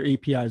ensure that your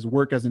APIs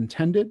work as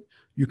intended.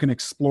 You can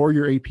explore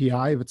your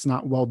API if it's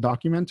not well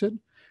documented,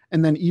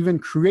 and then even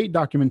create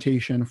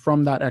documentation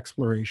from that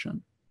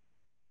exploration.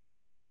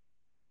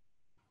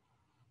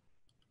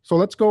 So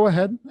let's go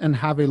ahead and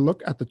have a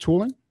look at the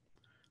tooling,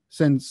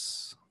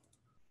 since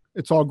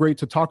it's all great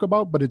to talk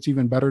about, but it's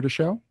even better to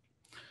show.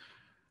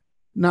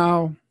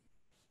 Now,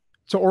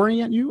 to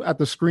orient you at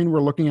the screen we're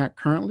looking at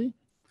currently,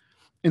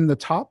 in the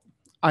top,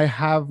 I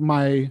have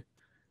my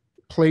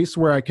place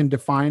where I can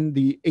define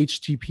the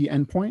HTTP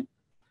endpoint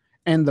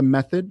and the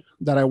method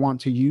that I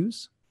want to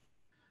use.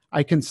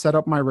 I can set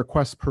up my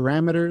request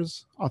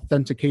parameters,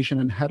 authentication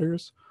and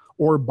headers,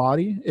 or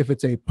body if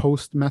it's a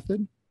post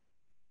method.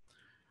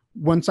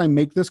 Once I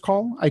make this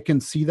call, I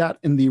can see that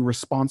in the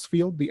response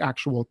field, the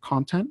actual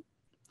content.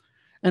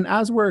 And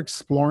as we're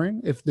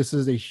exploring, if this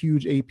is a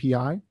huge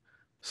API,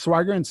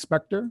 Swagger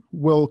Inspector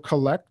will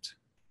collect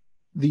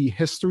the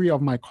history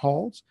of my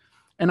calls,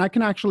 and I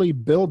can actually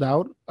build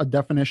out a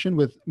definition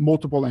with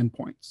multiple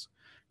endpoints.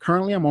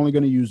 Currently, I'm only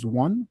going to use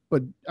one,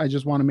 but I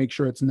just want to make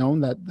sure it's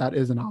known that that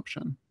is an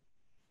option.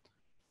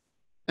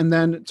 And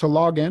then to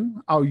log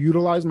in, I'll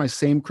utilize my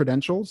same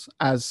credentials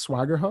as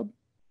SwaggerHub.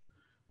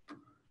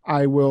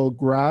 I will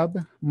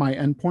grab my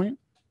endpoint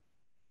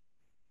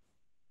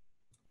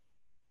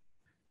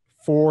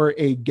for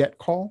a GET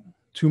call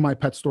to my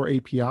pet store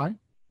API.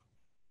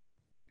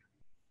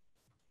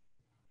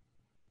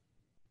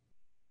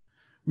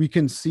 We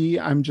can see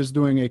I'm just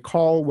doing a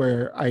call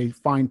where I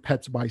find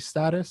pets by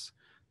status,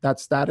 that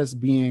status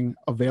being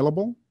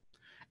available.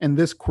 And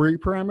this query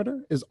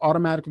parameter is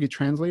automatically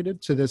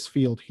translated to this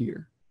field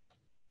here.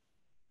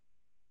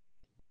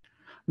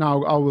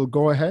 Now I will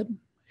go ahead,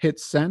 hit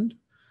send.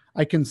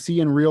 I can see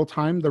in real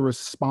time the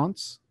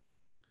response.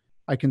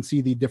 I can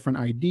see the different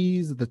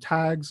IDs, the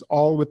tags,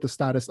 all with the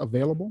status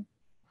available.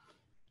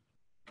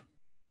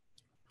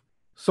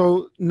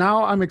 So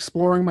now I'm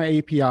exploring my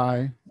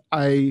API.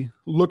 I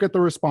look at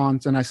the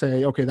response and I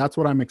say, okay, that's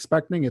what I'm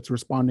expecting. It's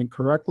responding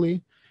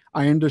correctly.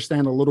 I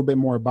understand a little bit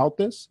more about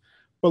this,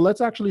 but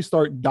let's actually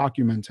start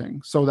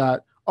documenting so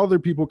that other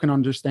people can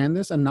understand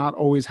this and not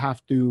always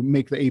have to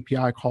make the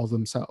API calls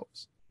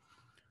themselves.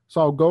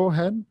 So I'll go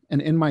ahead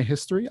and in my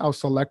history, I'll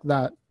select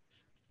that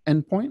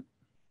endpoint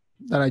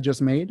that I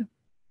just made.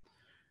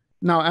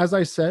 Now, as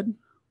I said,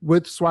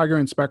 with Swagger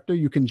Inspector,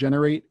 you can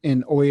generate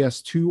in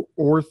OAS 2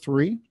 or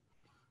 3.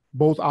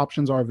 Both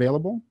options are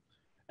available.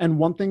 And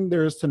one thing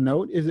there is to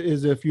note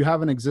is if you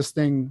have an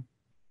existing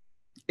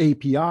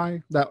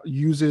API that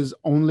uses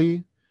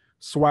only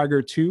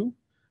Swagger 2,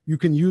 you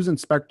can use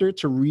Inspector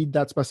to read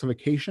that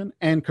specification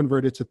and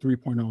convert it to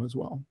 3.0 as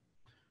well.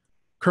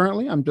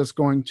 Currently, I'm just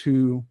going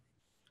to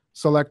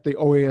select the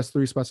OAS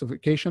 3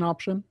 specification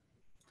option,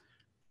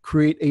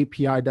 create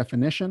API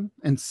definition,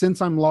 and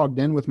since I'm logged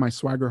in with my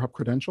SwaggerHub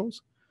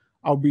credentials,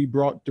 I'll be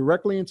brought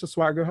directly into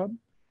SwaggerHub,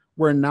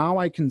 where now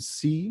I can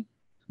see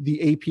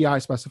the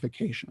API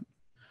specification.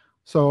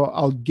 So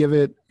I'll give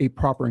it a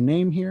proper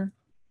name here,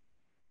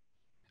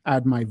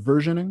 add my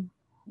versioning,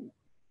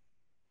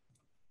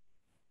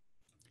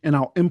 and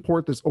I'll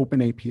import this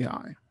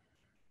OpenAPI.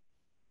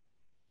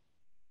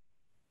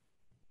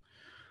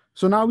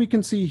 So now we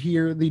can see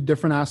here the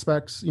different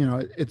aspects. You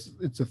know, it's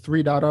a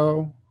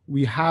 3.0.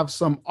 We have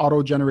some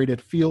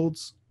auto-generated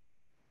fields.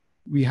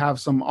 We have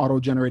some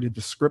auto-generated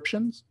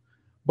descriptions,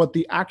 but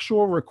the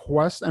actual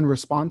requests and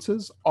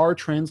responses are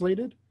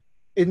translated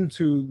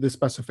into the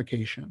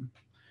specification.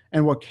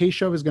 And what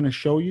Keshav is going to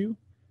show you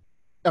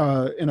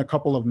in a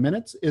couple of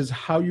minutes is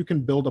how you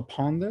can build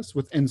upon this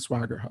within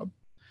SwaggerHub.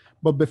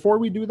 But before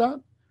we do that,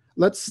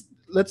 let's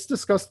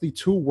discuss the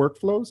two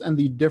workflows and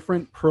the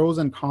different pros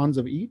and cons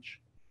of each,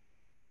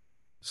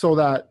 so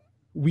that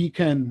we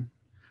can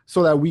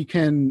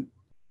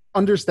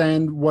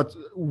understand what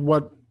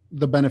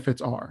the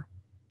benefits are.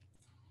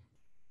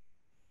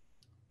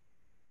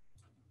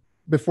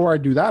 Before I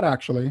do that,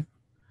 actually,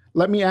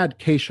 let me add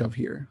Keshav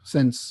here,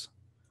 since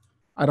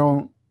I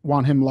don't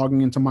want him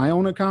logging into my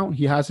own account.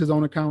 He has his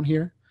own account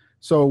here.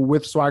 So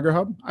with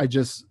SwaggerHub, I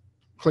just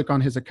click on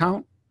his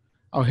account.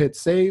 I'll hit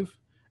save.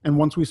 And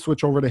once we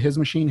switch over to his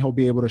machine, he'll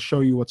be able to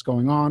show you what's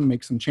going on,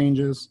 make some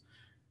changes,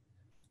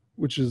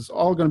 which is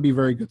all going to be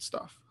very good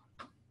stuff.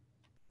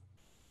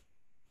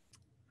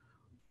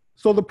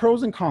 So the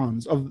pros and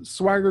cons of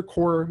Swagger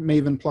Core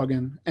Maven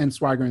plugin and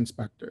Swagger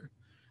Inspector.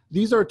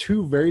 These are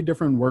two very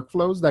different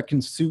workflows that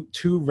can suit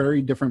two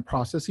very different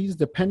processes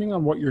depending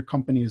on what your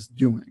company is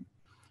doing.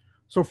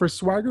 So for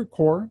Swagger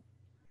Core,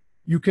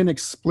 you can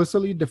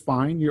explicitly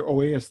define your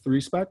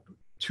OAS3 spec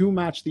to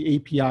match the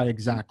API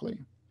exactly.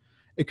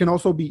 It can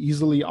also be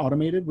easily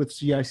automated with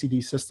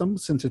CI/CD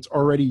systems since it's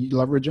already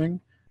leveraging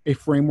a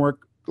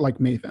framework like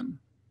Maven.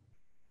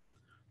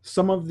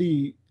 Some of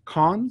the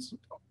cons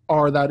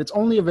are that it's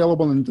only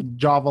available in the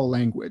Java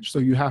language, so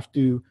you have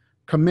to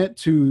commit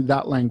to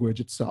that language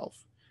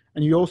itself.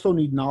 And you also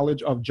need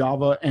knowledge of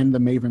Java and the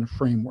Maven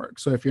framework.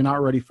 So if you're not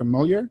already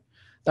familiar,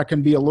 that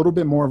can be a little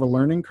bit more of a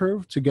learning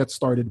curve to get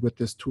started with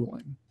this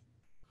tooling.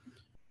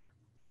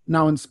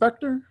 Now,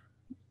 Inspector,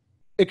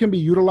 it can be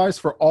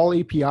utilized for all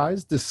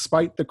APIs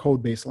despite the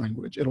code base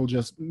language. It'll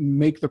just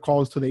make the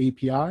calls to the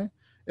API.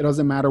 It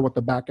doesn't matter what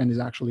the backend is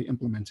actually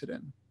implemented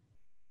in.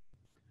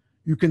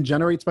 You can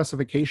generate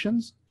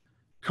specifications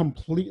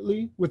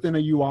completely within a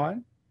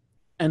UI,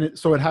 and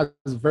so it has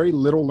very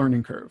little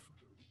learning curve.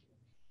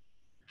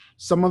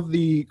 Some of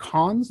the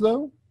cons,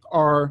 though,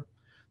 are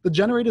the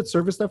generated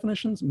service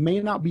definitions may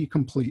not be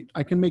complete.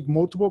 I can make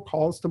multiple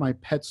calls to my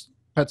pet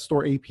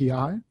store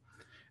API,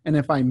 and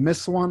if I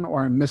miss one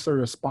or I miss a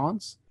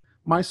response,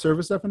 my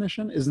service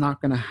definition is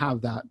not going to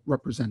have that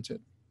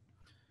represented.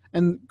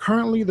 And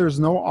currently, there's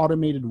no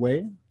automated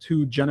way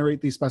to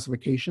generate these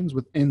specifications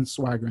within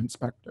Swagger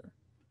Inspector.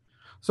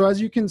 So as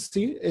you can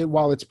see,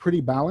 while it's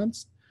pretty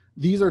balanced,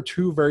 these are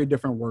two very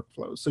different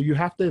workflows. So you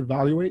have to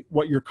evaluate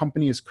what your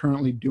company is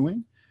currently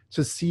doing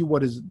to see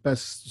what is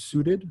best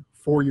suited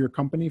for your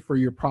company, for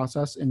your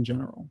process in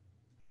general.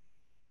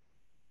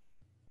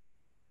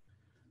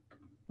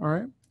 All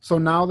right. So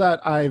now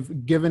that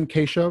I've given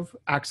Keshav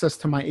access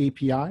to my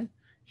API,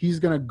 he's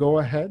going to go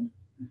ahead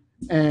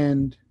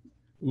and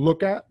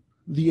look at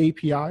the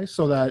API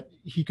so that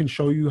he can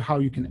show you how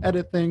you can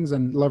edit things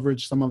and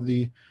leverage some of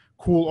the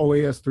cool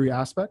OAS3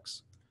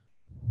 aspects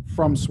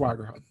from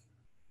SwaggerHub.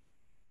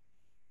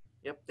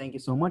 Yep, thank you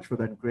so much for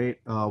that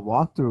great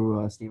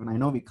walkthrough, Stephen. I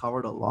know we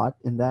covered a lot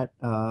in that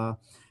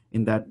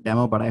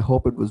demo, but I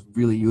hope it was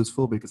really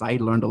useful because I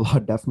learned a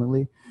lot,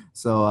 definitely.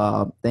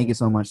 So thank you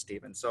so much,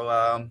 Stephen.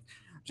 So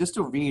just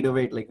to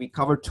reiterate, like we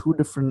covered two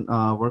different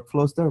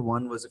workflows there.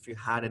 One was if you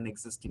had an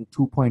existing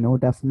 2.0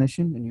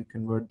 definition and you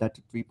convert that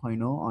to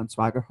 3.0 on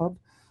SwaggerHub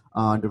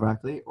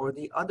directly, or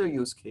the other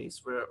use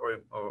case where,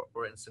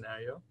 or in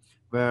scenario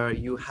where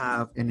you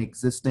have an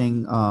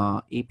existing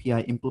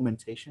API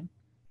implementation.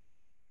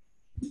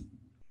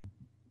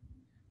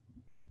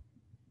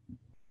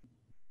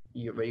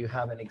 Where you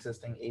have an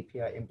existing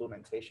API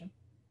implementation.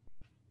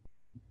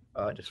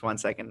 Just 1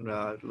 second,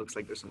 it looks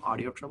like there's some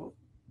audio trouble.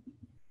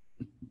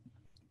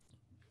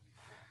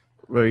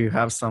 Where you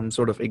have some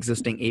sort of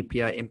existing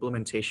API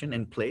implementation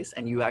in place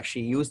and you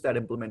actually use that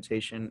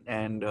implementation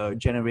and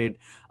generate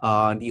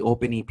the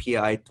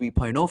OpenAPI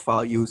 3.0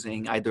 file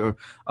using either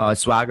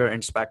Swagger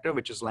Inspector,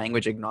 which is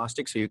language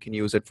agnostic, so you can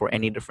use it for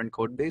any different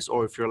code base,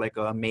 or if you're like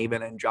a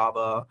Maven and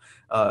Java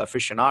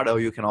aficionado,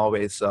 you can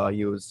always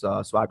use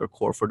Swagger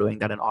Core for doing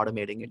that and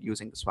automating it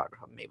using the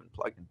SwaggerHub Maven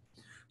plugin.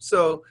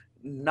 So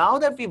now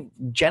that we've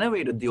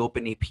generated the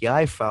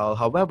OpenAPI file,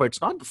 however,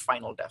 it's not the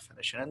final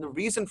definition. And the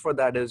reason for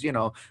that is, you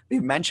know,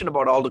 we've mentioned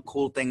about all the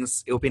cool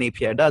things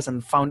OpenAPI does,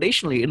 and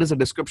foundationally, it is a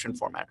description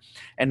format.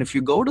 And if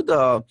you go to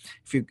the,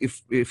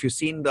 if you've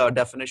seen the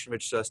definition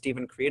which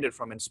Stephen created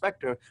from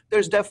Inspector,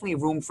 there's definitely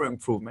room for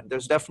improvement.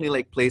 There's definitely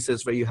like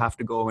places where you have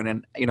to go in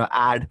and, you know,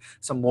 add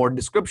some more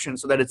description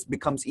so that it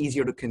becomes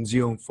easier to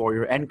consume for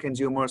your end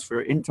consumers, for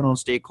your internal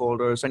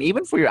stakeholders, and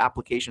even for your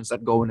applications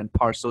that go in and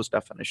parse those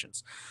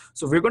definitions.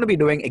 So we're going to be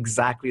doing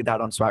exactly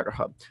that on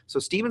SwaggerHub. So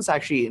Stephen's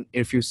actually,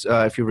 if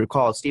you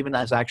recall, Stephen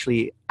has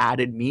actually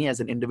added me as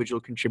an individual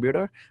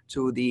contributor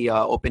to the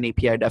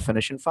OpenAPI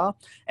definition file,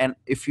 and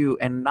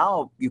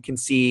now you can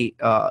see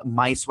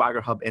my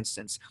SwaggerHub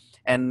instance,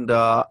 and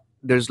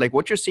there's like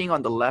what you're seeing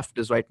on the left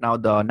is right now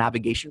the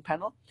navigation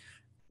panel,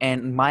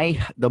 and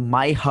the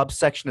My Hub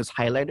section is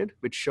highlighted,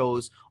 which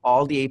shows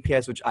all the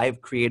APIs which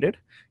I've created,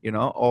 you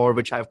know, or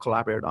which I've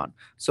collaborated on.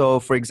 So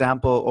for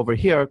example, over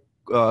here,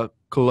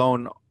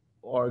 Cologne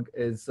org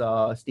is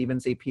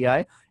Stephen's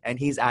API, and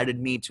he's added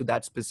me to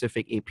that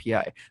specific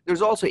API.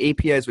 There's also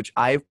APIs which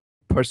I've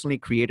personally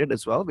created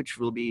as well, which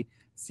will be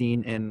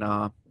seen in,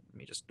 let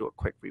me just do a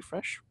quick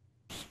refresh.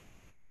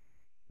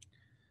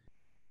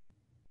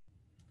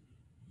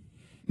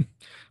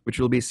 Which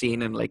will be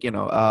seen in like, you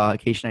know,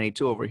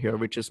 Case92 over here,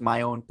 which is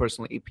my own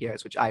personal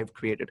APIs, which I've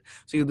created.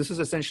 So this is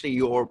essentially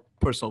your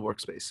personal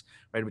workspace,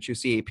 right? Which you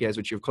see APIs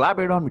which you've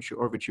collaborated on, which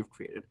you've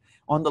created.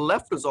 On the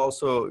left is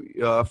also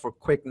for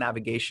quick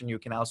navigation. You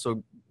can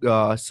also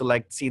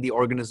see the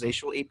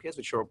organizational APIs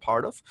which you're a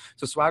part of.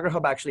 So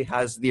SwaggerHub actually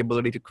has the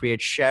ability to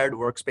create shared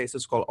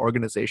workspaces called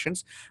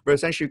organizations, where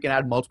essentially you can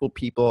add multiple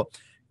people,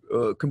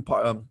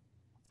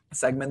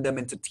 segment them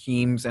into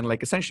teams and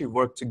like essentially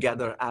work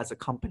together as a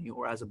company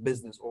or as a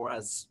business or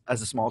as a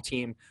small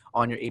team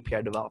on your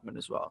API development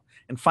as well.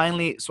 And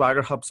finally,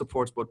 SwaggerHub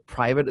supports both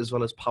private as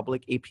well as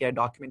public API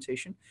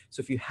documentation. So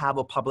if you have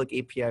a public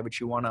API which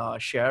you want to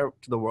share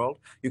to the world,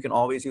 you can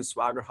always use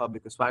SwaggerHub,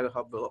 because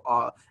SwaggerHub will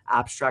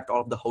abstract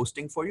all of the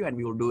hosting for you, and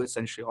we will do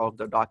essentially all of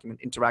the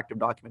interactive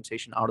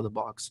documentation out of the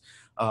box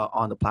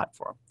on the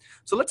platform.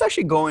 So let's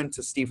actually go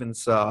into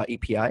Steven's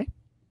API.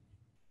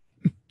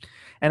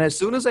 And as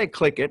soon as I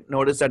click it,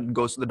 notice that it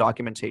goes to the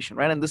documentation,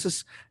 right? And this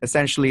is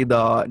essentially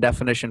the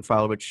definition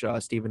file which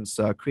Steven's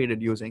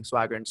created using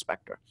Swagger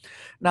Inspector.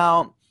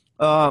 Now,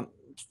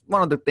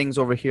 one of the things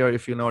over here,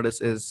 if you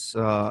notice, is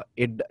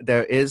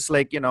there is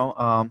like,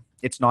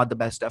 it's not the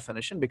best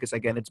definition, because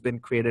again, it's been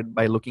created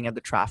by looking at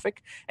the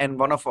traffic. And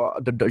one of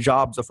the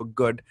jobs of a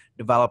good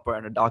developer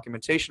and a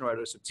documentation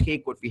writer is to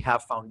take what we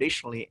have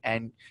foundationally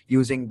and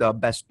using the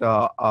best,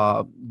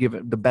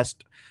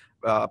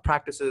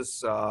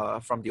 practices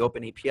from the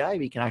OpenAPI,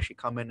 we can actually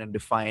come in and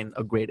define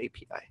a great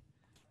API.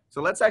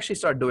 So let's actually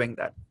start doing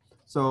that.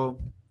 So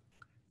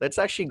let's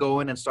actually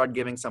go in and start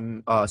giving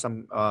some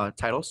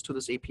titles to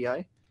this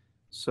API.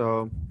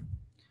 So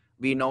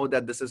we know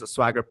that this is a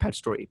Swagger Pet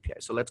Store API.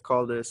 So let's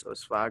call this a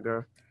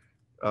Swagger.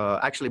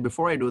 Actually,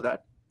 before I do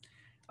that,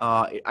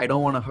 I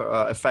don't want to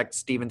affect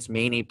Steven's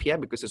main API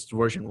because it's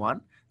version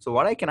 1. So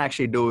what I can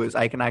actually do is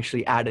I can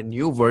actually add a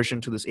new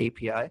version to this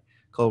API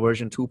called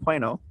version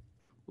 2.0.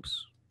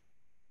 Oops.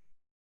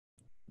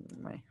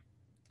 My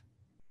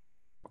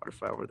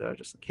modify over there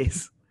just in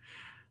case.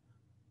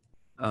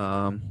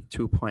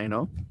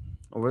 2.0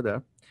 over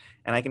there.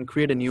 And I can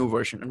create a new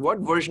version. And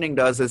what versioning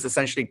does is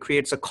essentially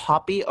creates a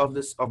copy of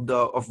this of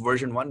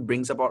version 1,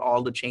 brings about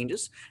all the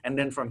changes, and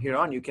then from here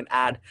on you can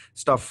add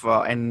stuff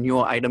and new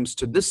items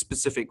to this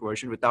specific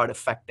version without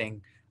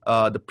affecting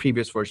the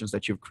previous versions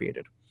that you've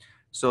created.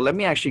 So let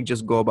me actually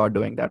just go about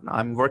doing that now.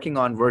 I'm working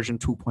on version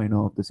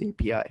 2.0 of this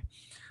API.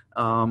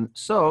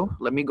 So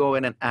let me go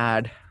in and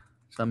add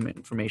some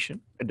information,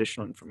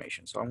 additional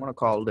information. So I'm going to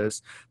call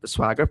this the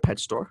Swagger Pet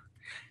Store.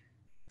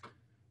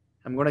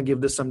 I'm going to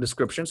give this some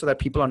description so that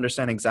people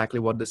understand exactly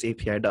what this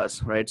API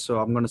does, right? So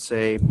I'm going to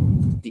say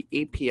the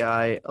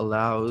API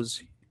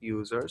allows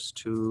users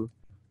to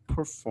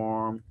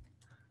perform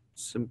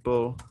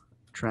simple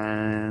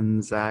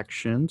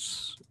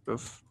transactions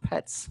of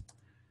pets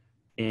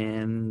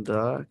in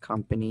the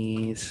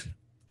company's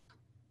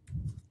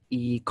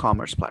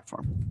e-commerce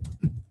platform.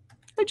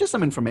 Just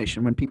some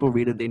information. When people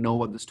read it, they know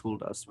what this tool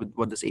does, with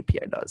what this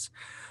API does.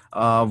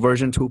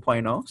 Version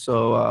 2.0,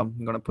 so I'm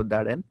going to put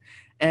that in.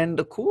 And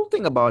the cool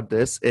thing about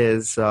this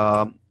is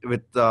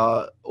with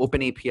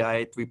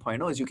OpenAPI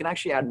 3.0 is you can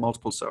actually add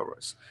multiple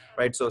servers,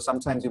 right? So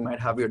sometimes you might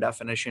have your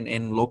definition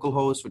in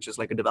localhost, which is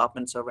like a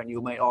development server, and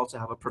you might also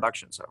have a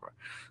production server.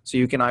 So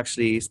you can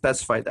actually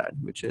specify that,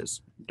 which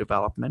is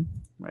development,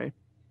 right?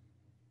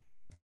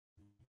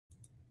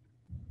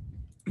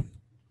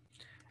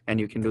 And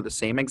you can do the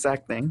same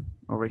exact thing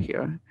over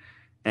here,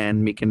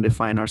 and we can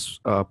define our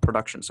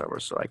production server.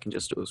 So I can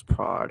just do is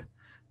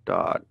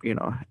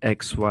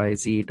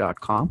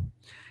prod.xyz.com,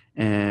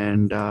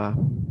 and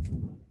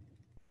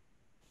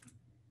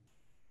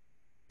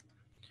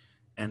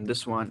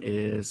this one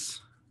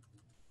is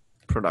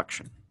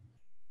production.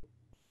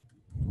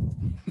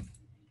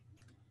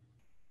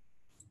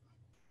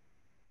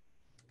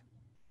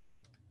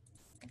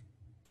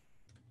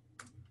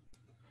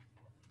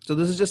 So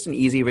this is just an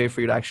easy way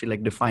for you to actually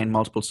like define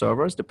multiple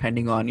servers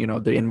depending on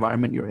the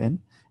environment you're in.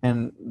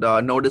 And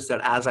notice that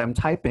as I'm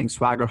typing,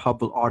 SwaggerHub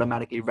will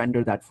automatically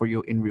render that for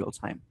you in real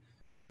time,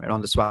 right,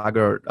 on the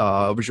Swagger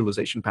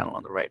visualization panel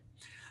on the right.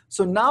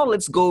 So now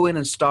let's go in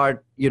and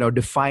start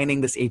defining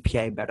this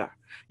API better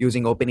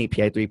using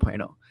OpenAPI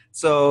 3.0.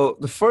 So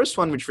the first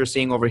one which we're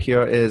seeing over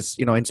here is,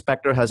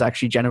 Inspector has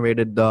actually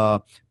generated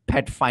the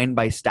pet find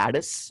by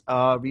status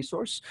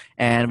resource,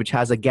 and which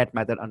has a get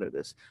method under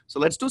this. So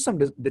let's do some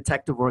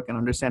detective work and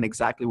understand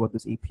exactly what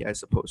this API is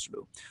supposed to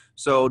do.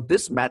 So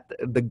this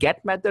method, the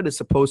get method, is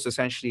supposed to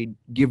essentially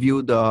give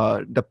you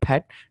the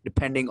pet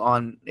depending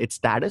on its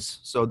status.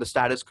 So the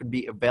status could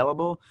be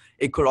available.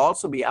 It could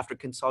also be, after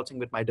consulting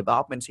with my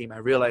development team, I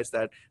realized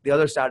that the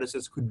other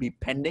statuses could be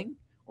pending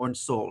or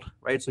sold,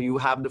 right? So you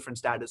have different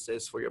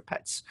statuses for your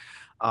pets,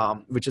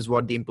 which is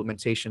what the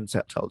implementation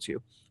set tells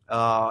you.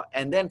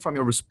 And then from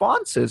your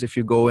responses, if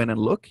you go in and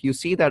look, you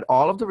see that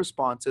all of the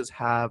responses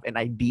have an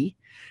ID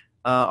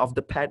of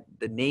the pet,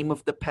 the name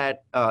of the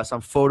pet,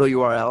 some photo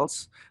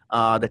URLs,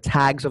 the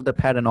tags of the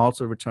pet, and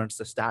also returns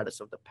the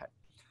status of the pet.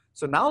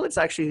 So now let's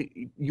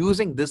actually,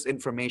 using this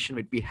information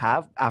which we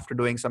have after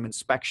doing some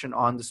inspection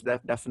on this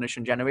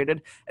definition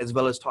generated, as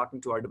well as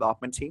talking to our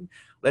development team,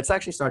 let's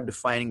actually start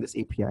defining this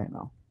API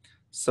now.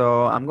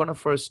 So I'm going to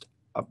first,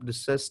 this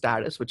says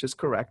status, which is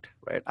correct,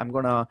 right? I'm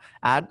going to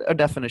add a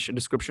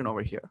description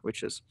over here,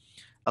 which is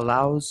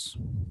allows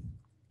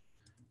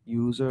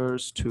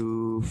users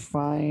to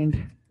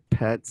find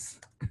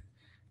pets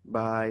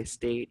by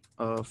state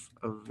of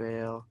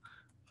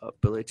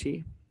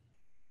availability.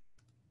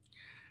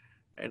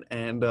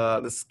 And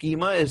the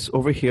schema is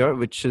over here,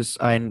 which is,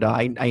 and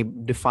I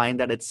define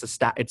that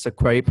it's a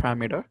query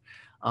parameter.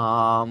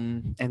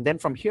 And then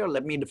from here,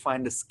 let me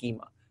define the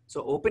schema.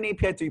 So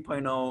OpenAPI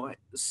 3.0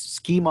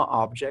 schema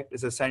object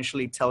is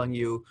essentially telling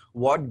you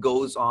what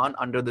goes on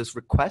under this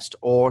request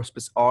or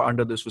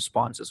under this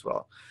response as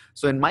well.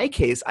 So in my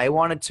case, I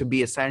want it to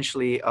be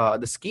essentially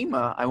the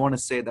schema. I want to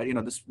say that, you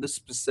know, this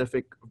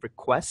specific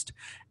request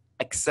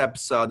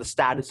accepts the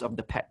status of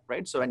the pet,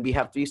 right? So, and we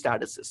have three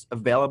statuses: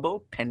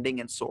 available, pending,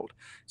 and sold.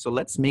 So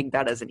let's make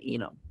that as an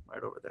enum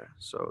right over there.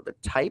 So the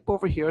type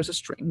over here is a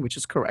string, which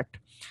is correct.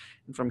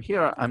 And from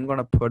here, I'm going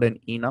to put an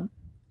enum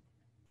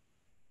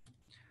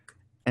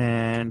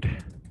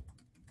and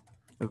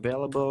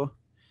available,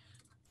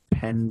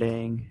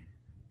 pending,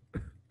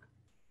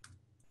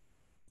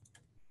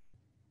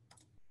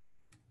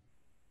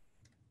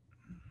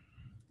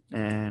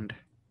 and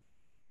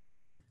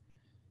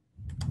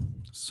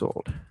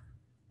sold.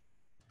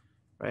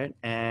 Right?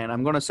 And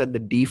I'm going to set the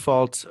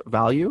default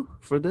value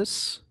for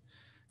this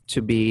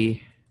to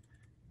be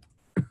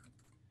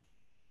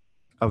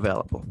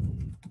available.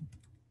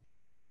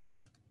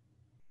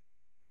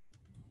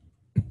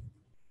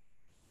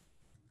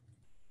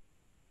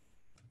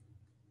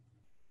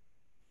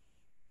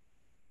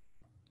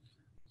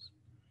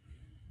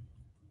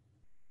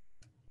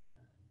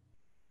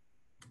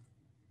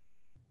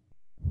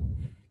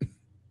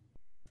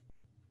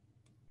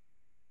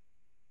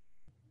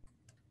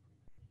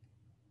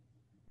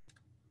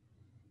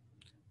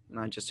 And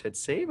I just hit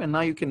save. And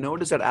now you can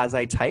notice that as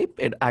I type,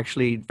 it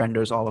actually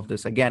renders all of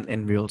this again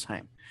in real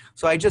time.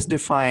 So I just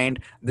defined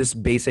this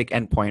basic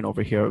endpoint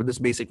over here, this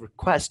basic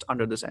request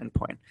under this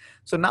endpoint.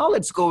 So now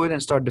let's go in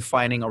and start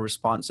defining our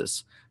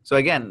responses. So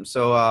again,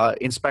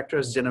 Inspector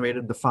has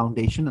generated the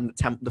foundation and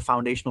the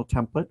foundational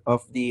template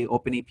of the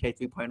OpenAPI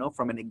 3.0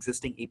 from an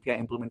existing API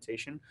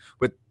implementation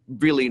with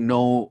really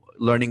no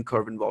learning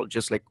curve involved.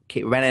 Just like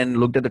went in,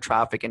 looked at the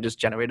traffic, and just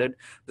generated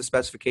the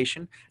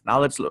specification.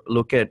 Now let's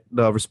look at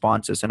the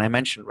responses. And I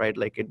mentioned, right,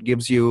 like it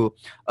gives you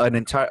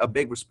a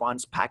big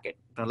response packet.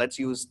 Now let's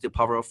use the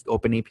power of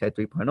OpenAPI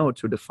 3.0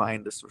 to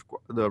define this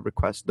the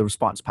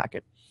response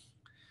packet.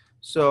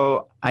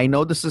 So I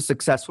know this is a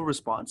successful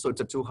response, so it's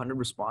a 200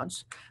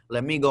 response.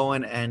 Let me go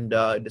in and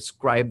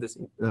describe this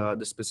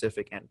the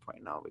specific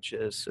endpoint now, which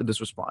is this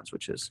response,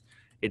 which is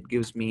it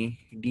gives me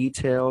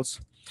details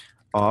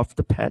of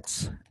the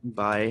pets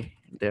by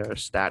their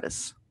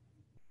status.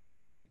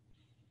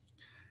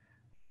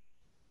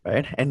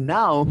 Right, and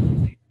now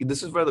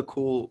this is where the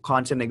cool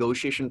content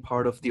negotiation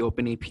part of the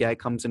OpenAPI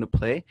comes into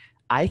play.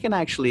 I can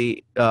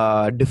actually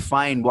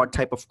define what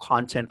type of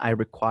content I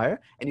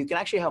require, and you can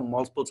actually have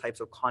multiple types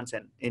of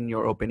content in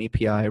your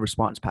OpenAPI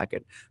response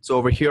packet. So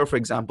over here, for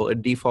example,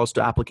 it defaults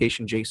to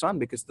application JSON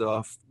because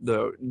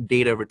the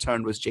data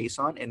returned was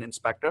JSON in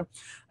Inspector,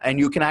 and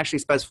you can actually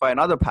specify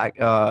another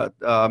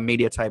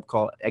media type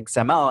called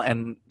XML,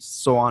 and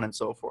so on and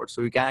so forth.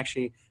 So you can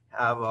actually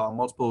have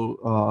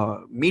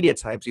multiple media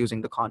types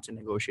using the content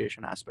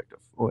negotiation aspect of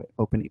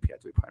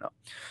OpenAPI 3.0.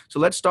 So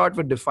let's start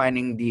with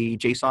defining the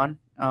JSON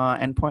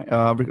endpoint,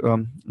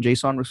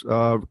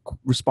 JSON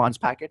response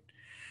packet.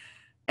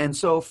 And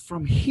so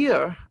from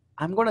here,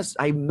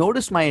 I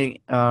noticed my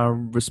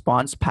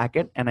response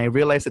packet and I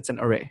realized it's an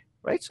array,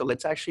 right? So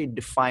let's actually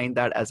define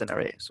that as an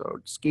array. So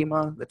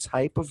schema, the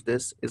type of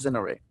this is an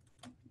array.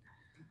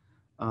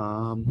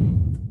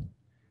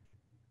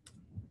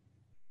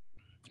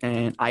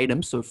 And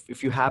items. So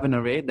if you have an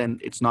array, then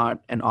it's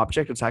not an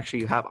object. It's actually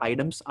you have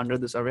items under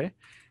this array,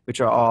 which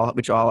all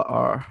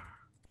are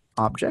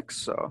objects.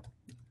 So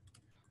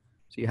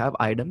you have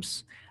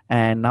items,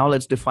 and now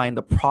let's define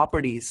the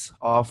properties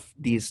of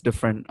these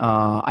different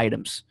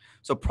items.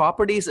 So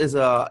properties is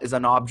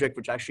an object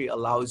which actually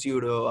allows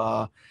you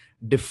to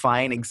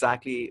define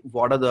exactly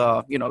what are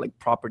the like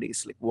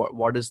properties, like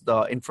what is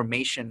the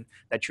information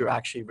that you're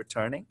actually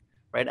returning,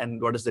 right?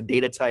 And what is the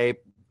data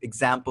type,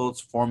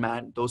 examples,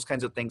 format, those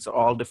kinds of things are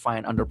all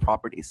defined under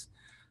properties.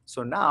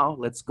 So now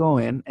let's go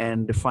in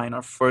and define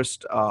our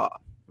first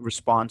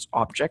response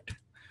object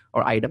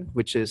or item,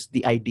 which is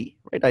the ID,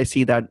 right? I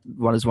see that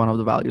one is one of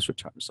the values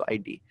returned, so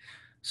ID.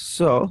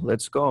 So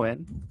let's go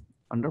in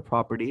under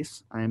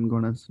properties. I'm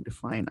going to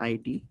define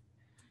ID.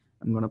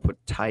 I'm going to put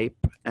type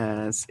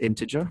as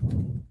integer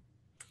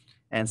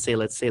and say,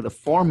 let's say the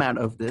format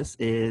of this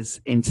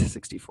is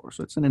int64.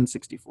 So it's an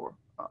int64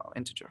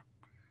 integer.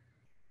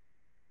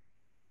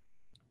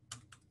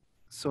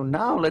 So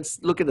now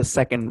let's look at the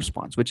second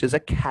response, which is a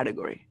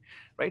category,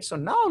 right? So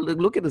now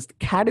look at this. The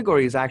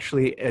category is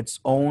actually its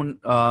own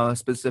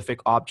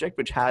specific object,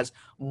 which has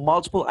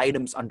multiple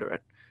items under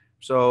it.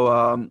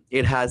 So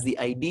it has the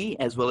ID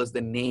as well as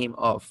the name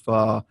of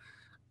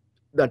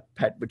that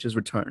pet, which is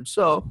returned.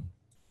 So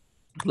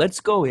let's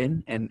go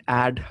in and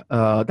add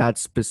that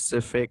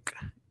specific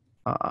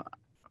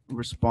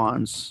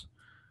response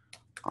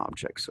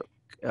object. So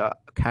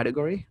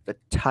category, the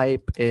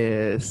type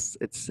is,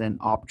 it's an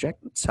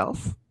object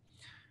itself.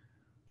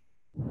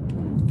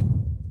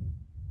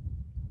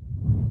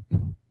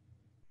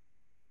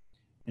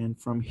 And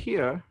from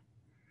here,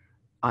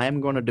 I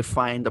am going to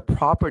define the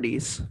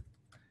properties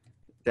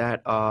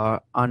that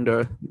are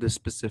under this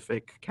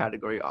specific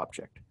category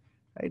object,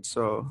 right?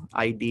 So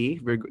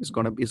ID is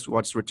going to be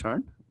what's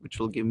returned, which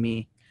will give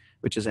me,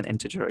 which is an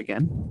integer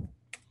again,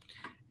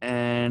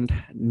 and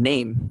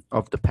name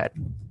of the pet,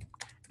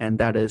 and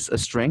that is a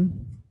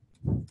string,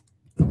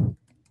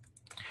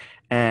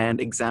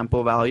 and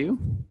example value,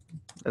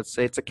 let's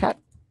say it's a cat.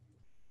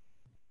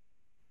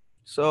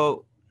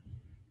 So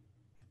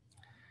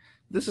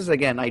this is,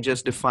 again, I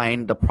just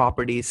defined the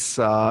properties,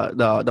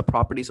 the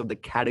properties of the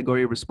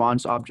category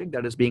response object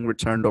that is being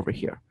returned over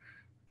here.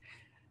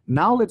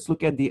 Now let's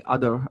look at the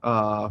other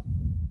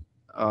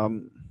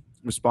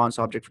response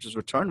object which is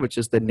returned, which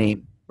is the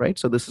name, right?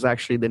 So this is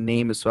actually the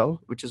name as well,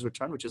 which is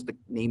returned, which is the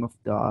name of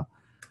the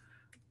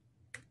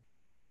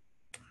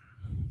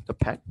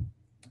pet.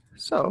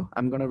 So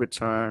I'm going to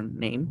return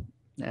name.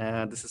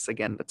 This is,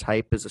 again, the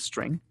type is a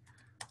string.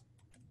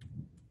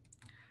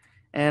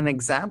 An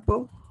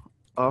example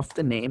of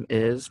the name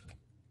is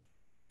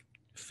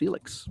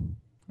Felix,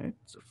 right?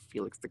 So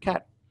Felix the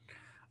cat.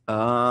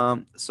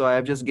 So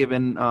I've just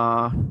given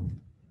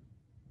one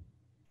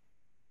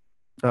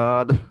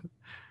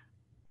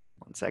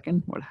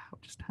second. What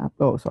just happened?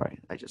 Oh, sorry.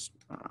 I just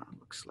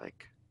looks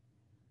like.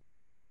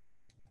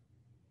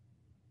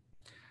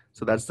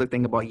 So that's the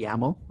thing about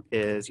YAML,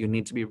 is you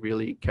need to be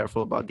really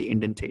careful about the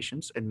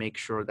indentations and make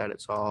sure that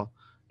it's all,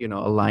 you know,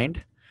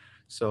 aligned.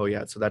 So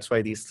yeah, so that's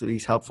why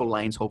these helpful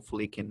lines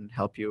hopefully can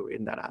help you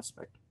in that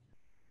aspect.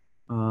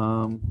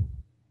 Now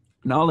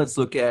let's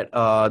look at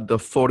the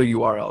photo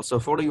URL. So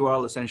photo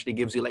URL essentially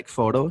gives you like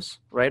photos,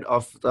 right,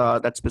 of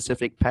that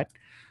specific pet.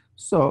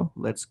 So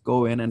let's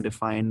go in and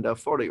define the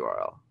photo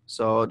URL.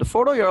 So the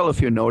photo URL, if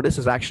you notice,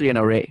 is actually an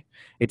array.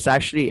 It's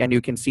actually, and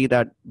you can see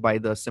that by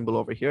the symbol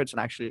over here, it's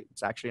actually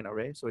an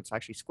array. So it's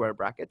actually square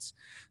brackets.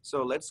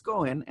 So let's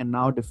go in and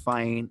now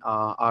define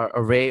our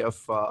array of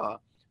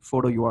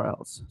photo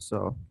URLs.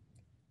 So,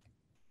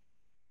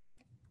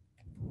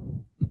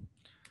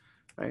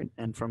 right,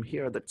 and from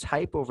here, the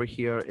type over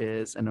here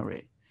is an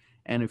array.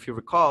 And if you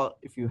recall,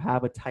 if you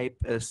have a type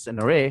as an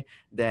array,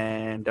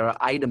 then there are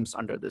items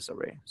under this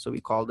array. So we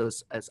call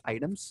those as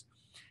items.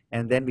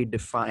 And then we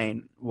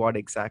define what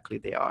exactly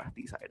they are,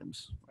 these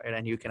items, right?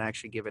 And you can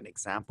actually give an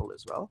example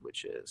as well,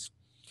 which is,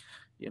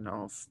 you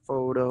know,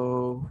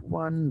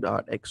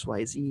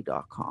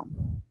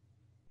 photo1.xyz.com.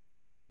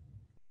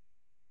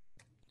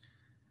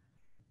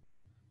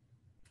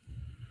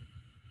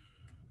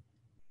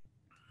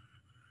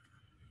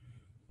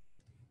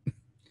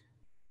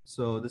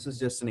 So this is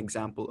just an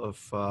example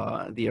of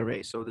the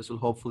array. So this will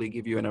hopefully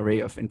give you an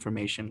array of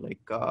information like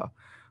the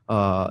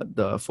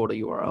photo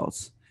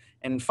URLs.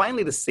 And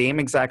finally, the same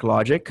exact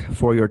logic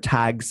for your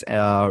tags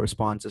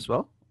response as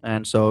well.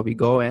 And so we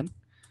go in,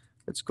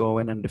 let's go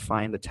in and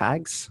define the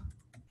tags.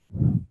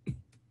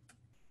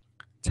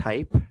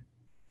 Type,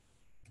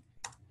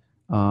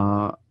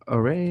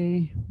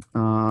 array,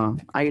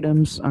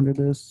 items under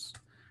this.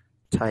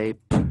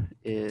 Type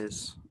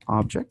is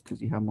object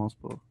because you have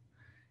multiple.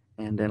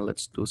 And then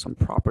let's do some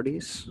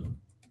properties,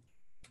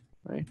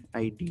 right?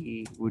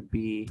 ID would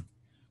be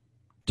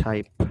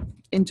type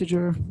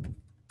integer,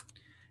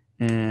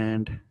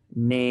 and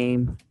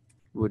name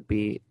would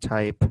be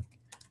type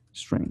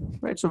string,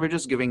 right? So we're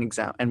just giving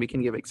example, and we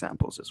can give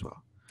examples as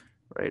well,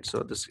 right? So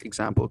this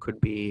example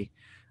could be,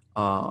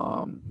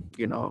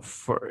 you know,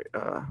 for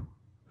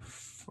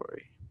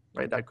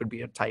right, that could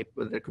be a type,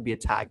 there could be a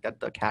tag that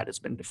the cat has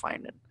been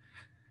defined in.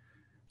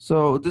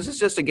 So this is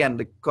just, again,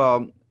 the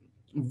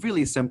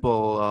really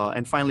simple.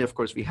 And finally, of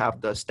course, we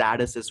have the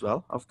status as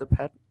well of the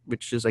pet,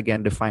 which is,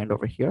 again, defined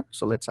over here.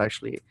 So let's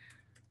actually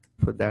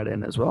put that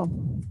in as well.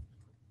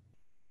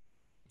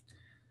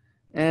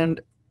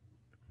 And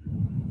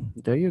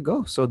there you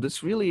go. So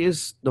this really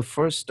is the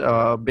first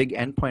big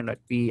endpoint that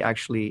we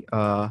actually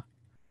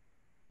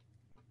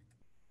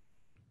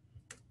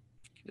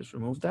just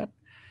remove that.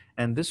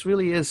 And this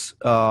really is,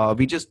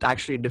 we just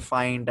actually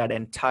defined that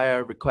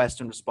entire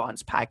request and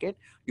response packet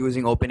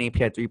using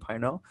OpenAPI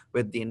 3.0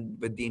 with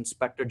the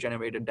inspector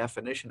generated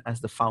definition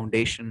as the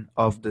foundation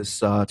of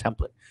this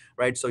template,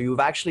 right? So you've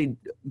actually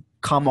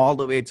come all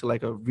the way to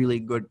like a really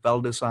good,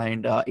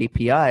 well-designed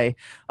API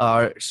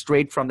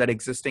straight from that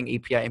existing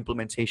API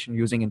implementation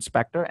using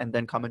inspector, and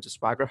then come into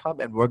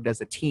SwaggerHub and worked as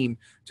a team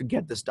to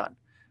get this done.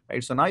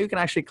 Right, so now you can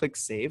actually click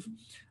save.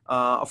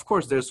 Of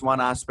course, there's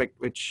one aspect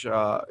which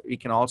you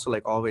can also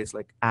like always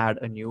like add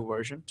a new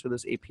version to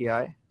this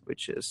API,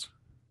 which is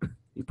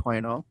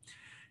 3.0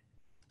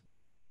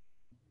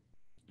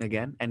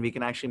 again, and we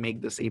can actually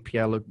make this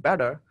API look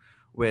better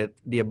with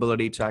the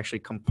ability to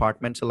actually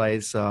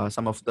compartmentalize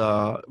some of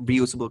the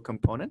reusable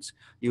components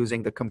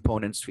using the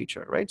components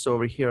feature, right? So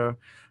over here,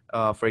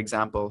 for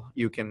example,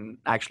 you can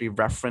actually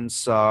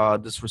reference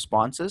this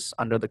responses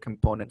under the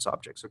components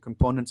object. So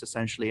components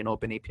essentially in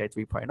OpenAPI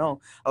 3.0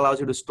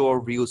 allows you to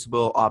store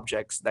reusable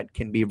objects that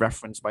can be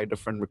referenced by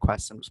different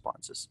requests and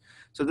responses.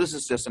 So this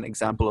is just an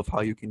example of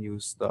how you can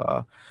use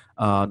the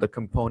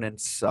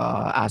components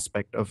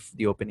aspect of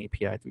the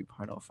OpenAPI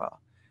 3.0 file.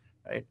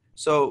 right?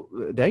 So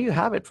there you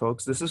have it,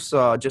 folks. This is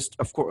just,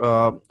 of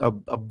course,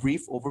 a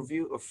brief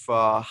overview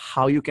of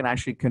how you can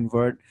actually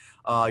convert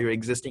your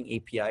existing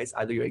APIs,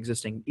 either your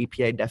existing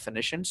API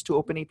definitions to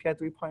OpenAPI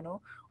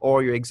 3.0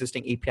 or your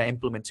existing API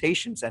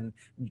implementations, and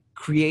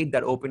create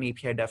that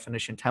OpenAPI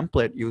definition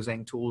template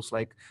using tools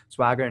like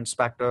Swagger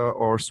Inspector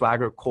or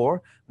Swagger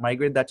Core,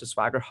 migrate that to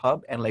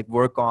SwaggerHub, and like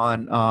work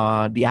on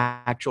the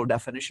actual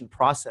definition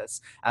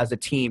process as a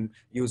team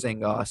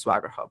using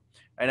SwaggerHub.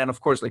 And then,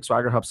 of course, like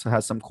SwaggerHub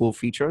has some cool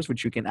features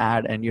which you can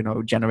add and,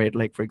 generate,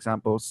 like, for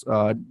example,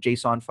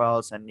 JSON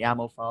files and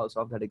YAML files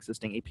of that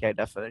existing API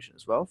definition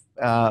as well.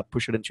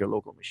 Push it into your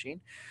local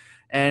machine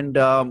and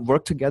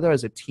work together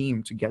as a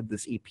team to get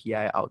this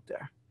API out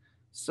there.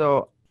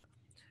 So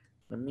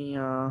let me,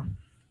 1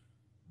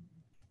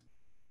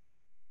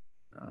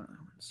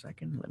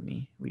 second, let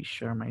me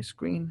reshare my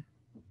screen.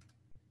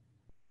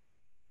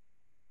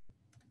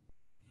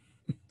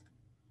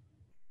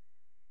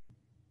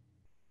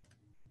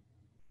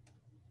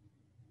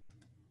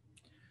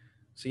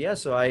 So yeah,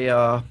 so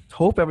I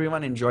hope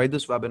everyone enjoyed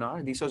this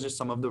webinar. These are just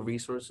some of the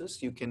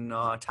resources you can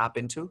tap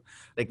into.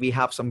 Like, we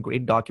have some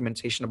great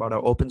documentation about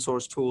our open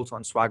source tools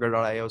on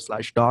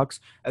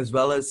swagger.io/docs, as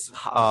well as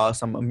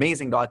some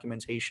amazing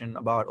documentation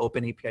about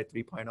OpenAPI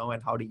 3.0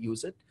 and how to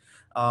use it.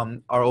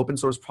 Our open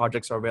source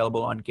projects are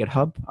available on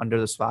GitHub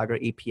under the Swagger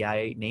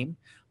API name.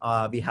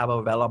 We have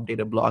a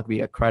well-updated blog. We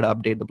try to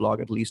update the blog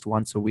at least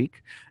once a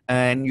week.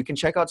 And you can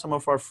check out some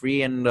of our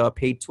free and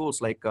paid tools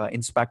like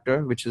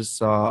Inspector, which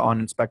is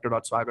on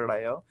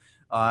inspector.swagger.io,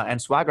 and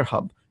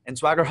SwaggerHub. And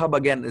SwaggerHub,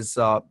 again, is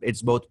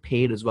it's both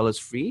paid as well as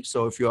free.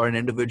 So if you're an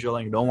individual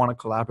and you don't want to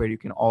collaborate, you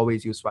can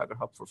always use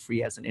SwaggerHub for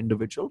free as an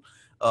individual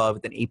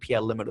with an API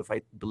limit of,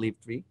 I believe,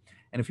 3.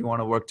 And if you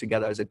want to work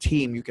together as a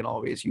team, you can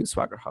always use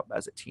SwaggerHub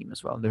as a team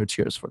as well. There are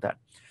tiers for that.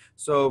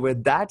 So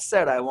with that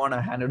said, I want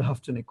to hand it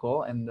off to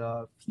Nicole. And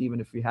Stephen,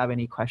 if you have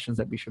any questions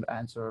that we should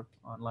answer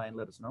online,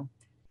 let us know.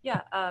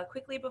 Yeah,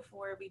 quickly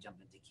before we jump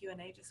into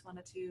Q&A, just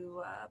wanted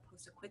to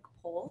post a quick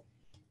poll.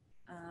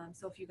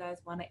 So if you guys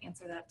want to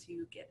answer that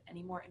to get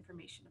any more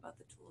information about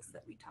the tools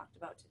that we talked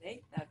about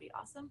today, that'd be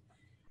awesome.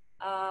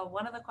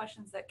 One of the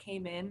questions that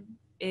came in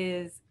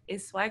is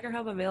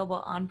SwaggerHub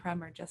available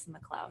on-prem or just in the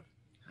cloud?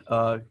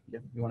 Yeah,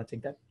 you want to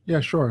take that? Yeah,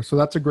 sure. So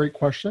that's a great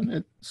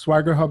question.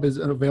 SwaggerHub is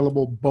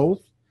available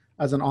both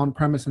as an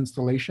on-premise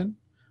installation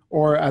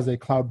or as a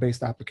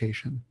cloud-based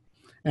application.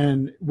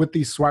 And with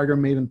the Swagger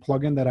Maven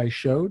plugin that I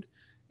showed,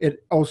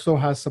 it also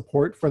has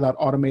support for that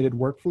automated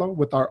workflow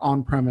with our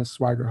on-premise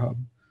SwaggerHub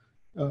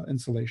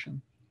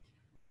installation.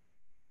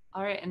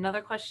 All right,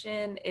 another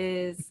question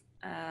is,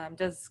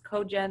 does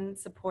CodeGen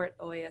support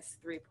OAS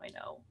 3.0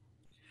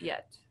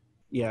 yet?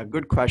 Yeah,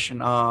 good question.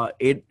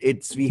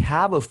 We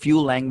have a few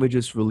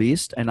languages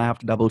released, and I have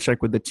to double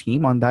check with the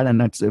team on that.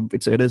 And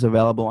it is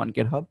available on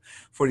GitHub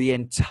for the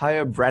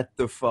entire breadth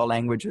of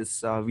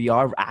languages. We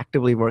are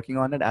actively working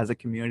on it as a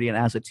community and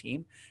as a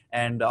team,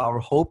 and our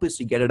hope is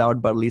to get it out,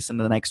 but at least in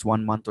the next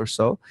 1 month or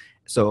so.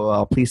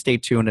 So please stay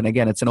tuned. And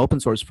again, it's an open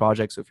source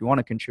project, so if you want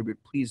to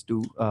contribute, please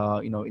do.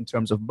 In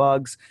terms of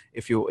bugs,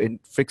 if you in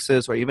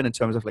fixes, or even in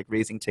terms of like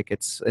raising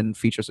tickets and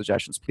feature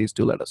suggestions, please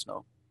do let us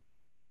know.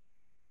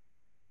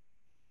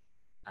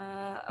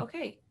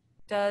 Okay.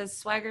 Does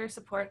Swagger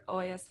support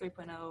OAS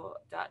 3.0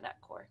 .NET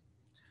Core?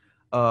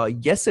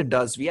 Yes, it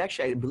does. We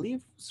actually, I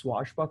believe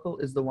Swashbuckle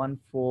is the one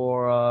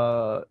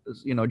for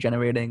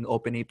generating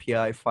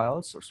OpenAPI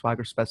files or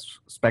Swagger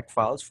spec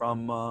files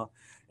from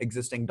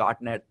existing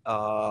 .NET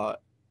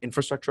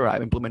infrastructure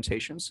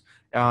implementations.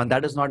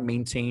 That is not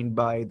maintained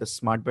by the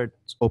SmartBear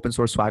open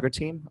source Swagger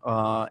team.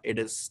 It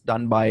is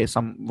done by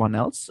someone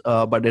else,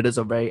 but it is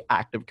a very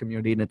active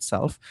community in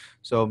itself.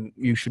 So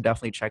you should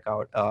definitely check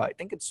out. I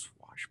think it's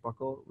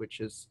Swashbuckle, which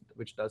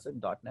does it,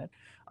 .NET.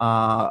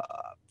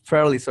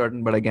 Fairly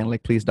certain, but again,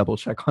 like, please double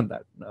check on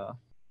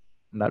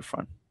that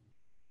front.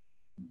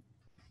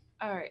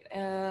 All right.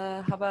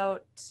 How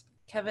about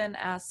Kevin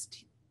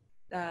asked,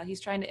 he's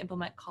trying to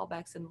implement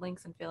callbacks and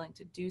links and failing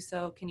to do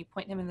so. Can you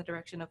point him in the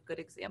direction of good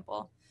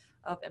example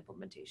of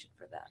implementation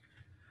for that?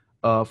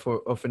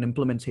 Of an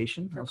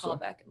implementation for also?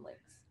 Callback and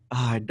links.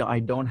 I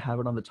don't have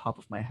it on the top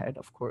of my head,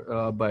 of course,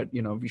 but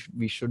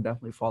we should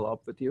definitely follow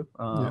up with you.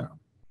 Yeah.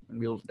 And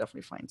we'll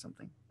definitely find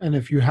something. And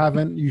if you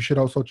haven't, you should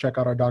also check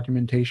out our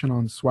documentation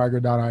on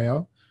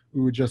swagger.io.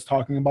 We were just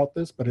talking about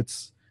this, but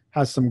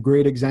has some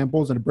great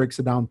examples and it breaks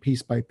it down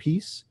piece by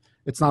piece.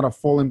 It's not a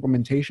full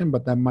implementation,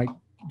 but that might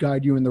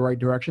guide you in the right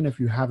direction if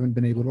you haven't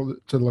been able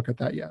to look at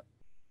that yet.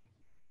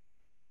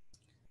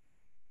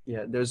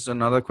 Yeah, there's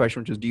another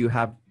question, which is, do you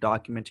have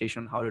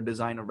documentation on how to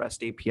design a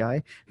REST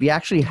API? We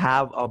actually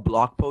have a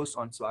blog post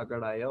on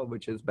swagger.io,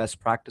 which is best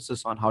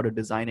practices on how to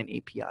design an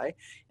API.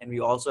 And we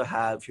also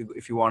have,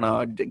 if you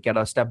want to get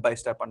a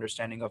step-by-step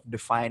understanding of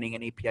defining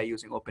an API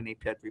using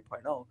OpenAPI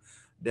 3.0,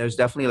 there's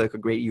definitely like a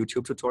great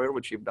YouTube tutorial,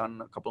 which we've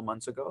done a couple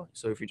months ago.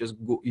 So if you just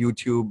go if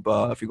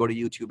you go to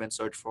YouTube and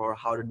search for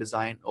how to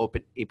design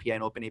OpenAPI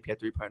and OpenAPI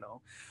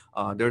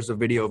 3.0, there's a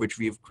video which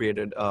we've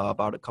created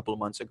about a couple of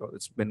months ago.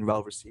 It's been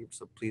well received.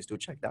 So please do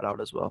check that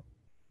out as well.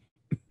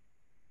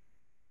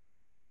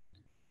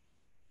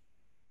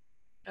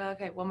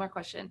 Okay, one more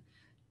question.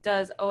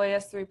 Does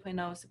OAS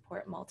 3.0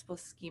 support multiple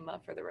schema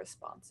for the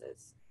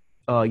responses?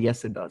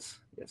 Yes, it does.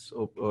 Yes,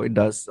 it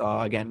does.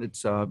 Again,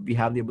 it's we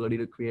have the ability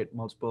to create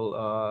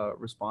multiple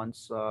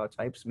response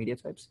types, media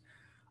types.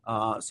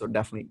 So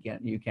definitely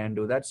you can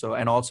do that. So,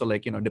 and also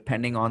like,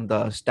 depending on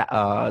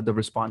the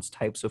response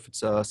type. So if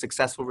it's a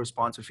successful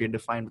response, if you're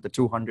defined with the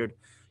 200,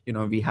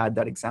 we had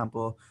that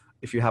example.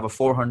 If you have a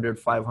 400,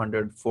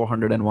 500,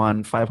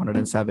 401,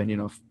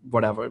 507,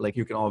 whatever, like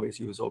you can always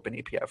use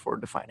OpenAPI for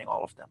defining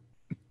all of them.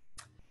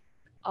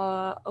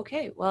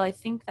 Okay, well, I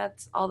think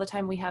that's all the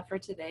time we have for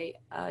today.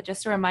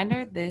 Just a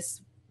reminder,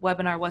 this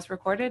webinar was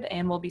recorded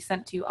and will be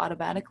sent to you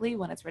automatically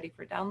when it's ready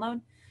for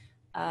download.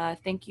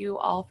 Thank you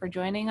all for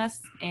joining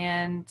us.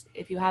 And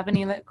if you have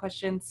any other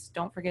questions,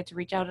 don't forget to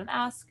reach out and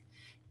ask.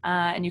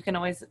 And you can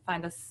always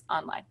find us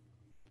online.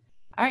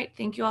 All right,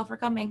 thank you all for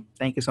coming.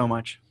 Thank you so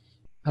much.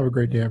 Have a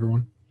great day,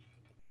 everyone.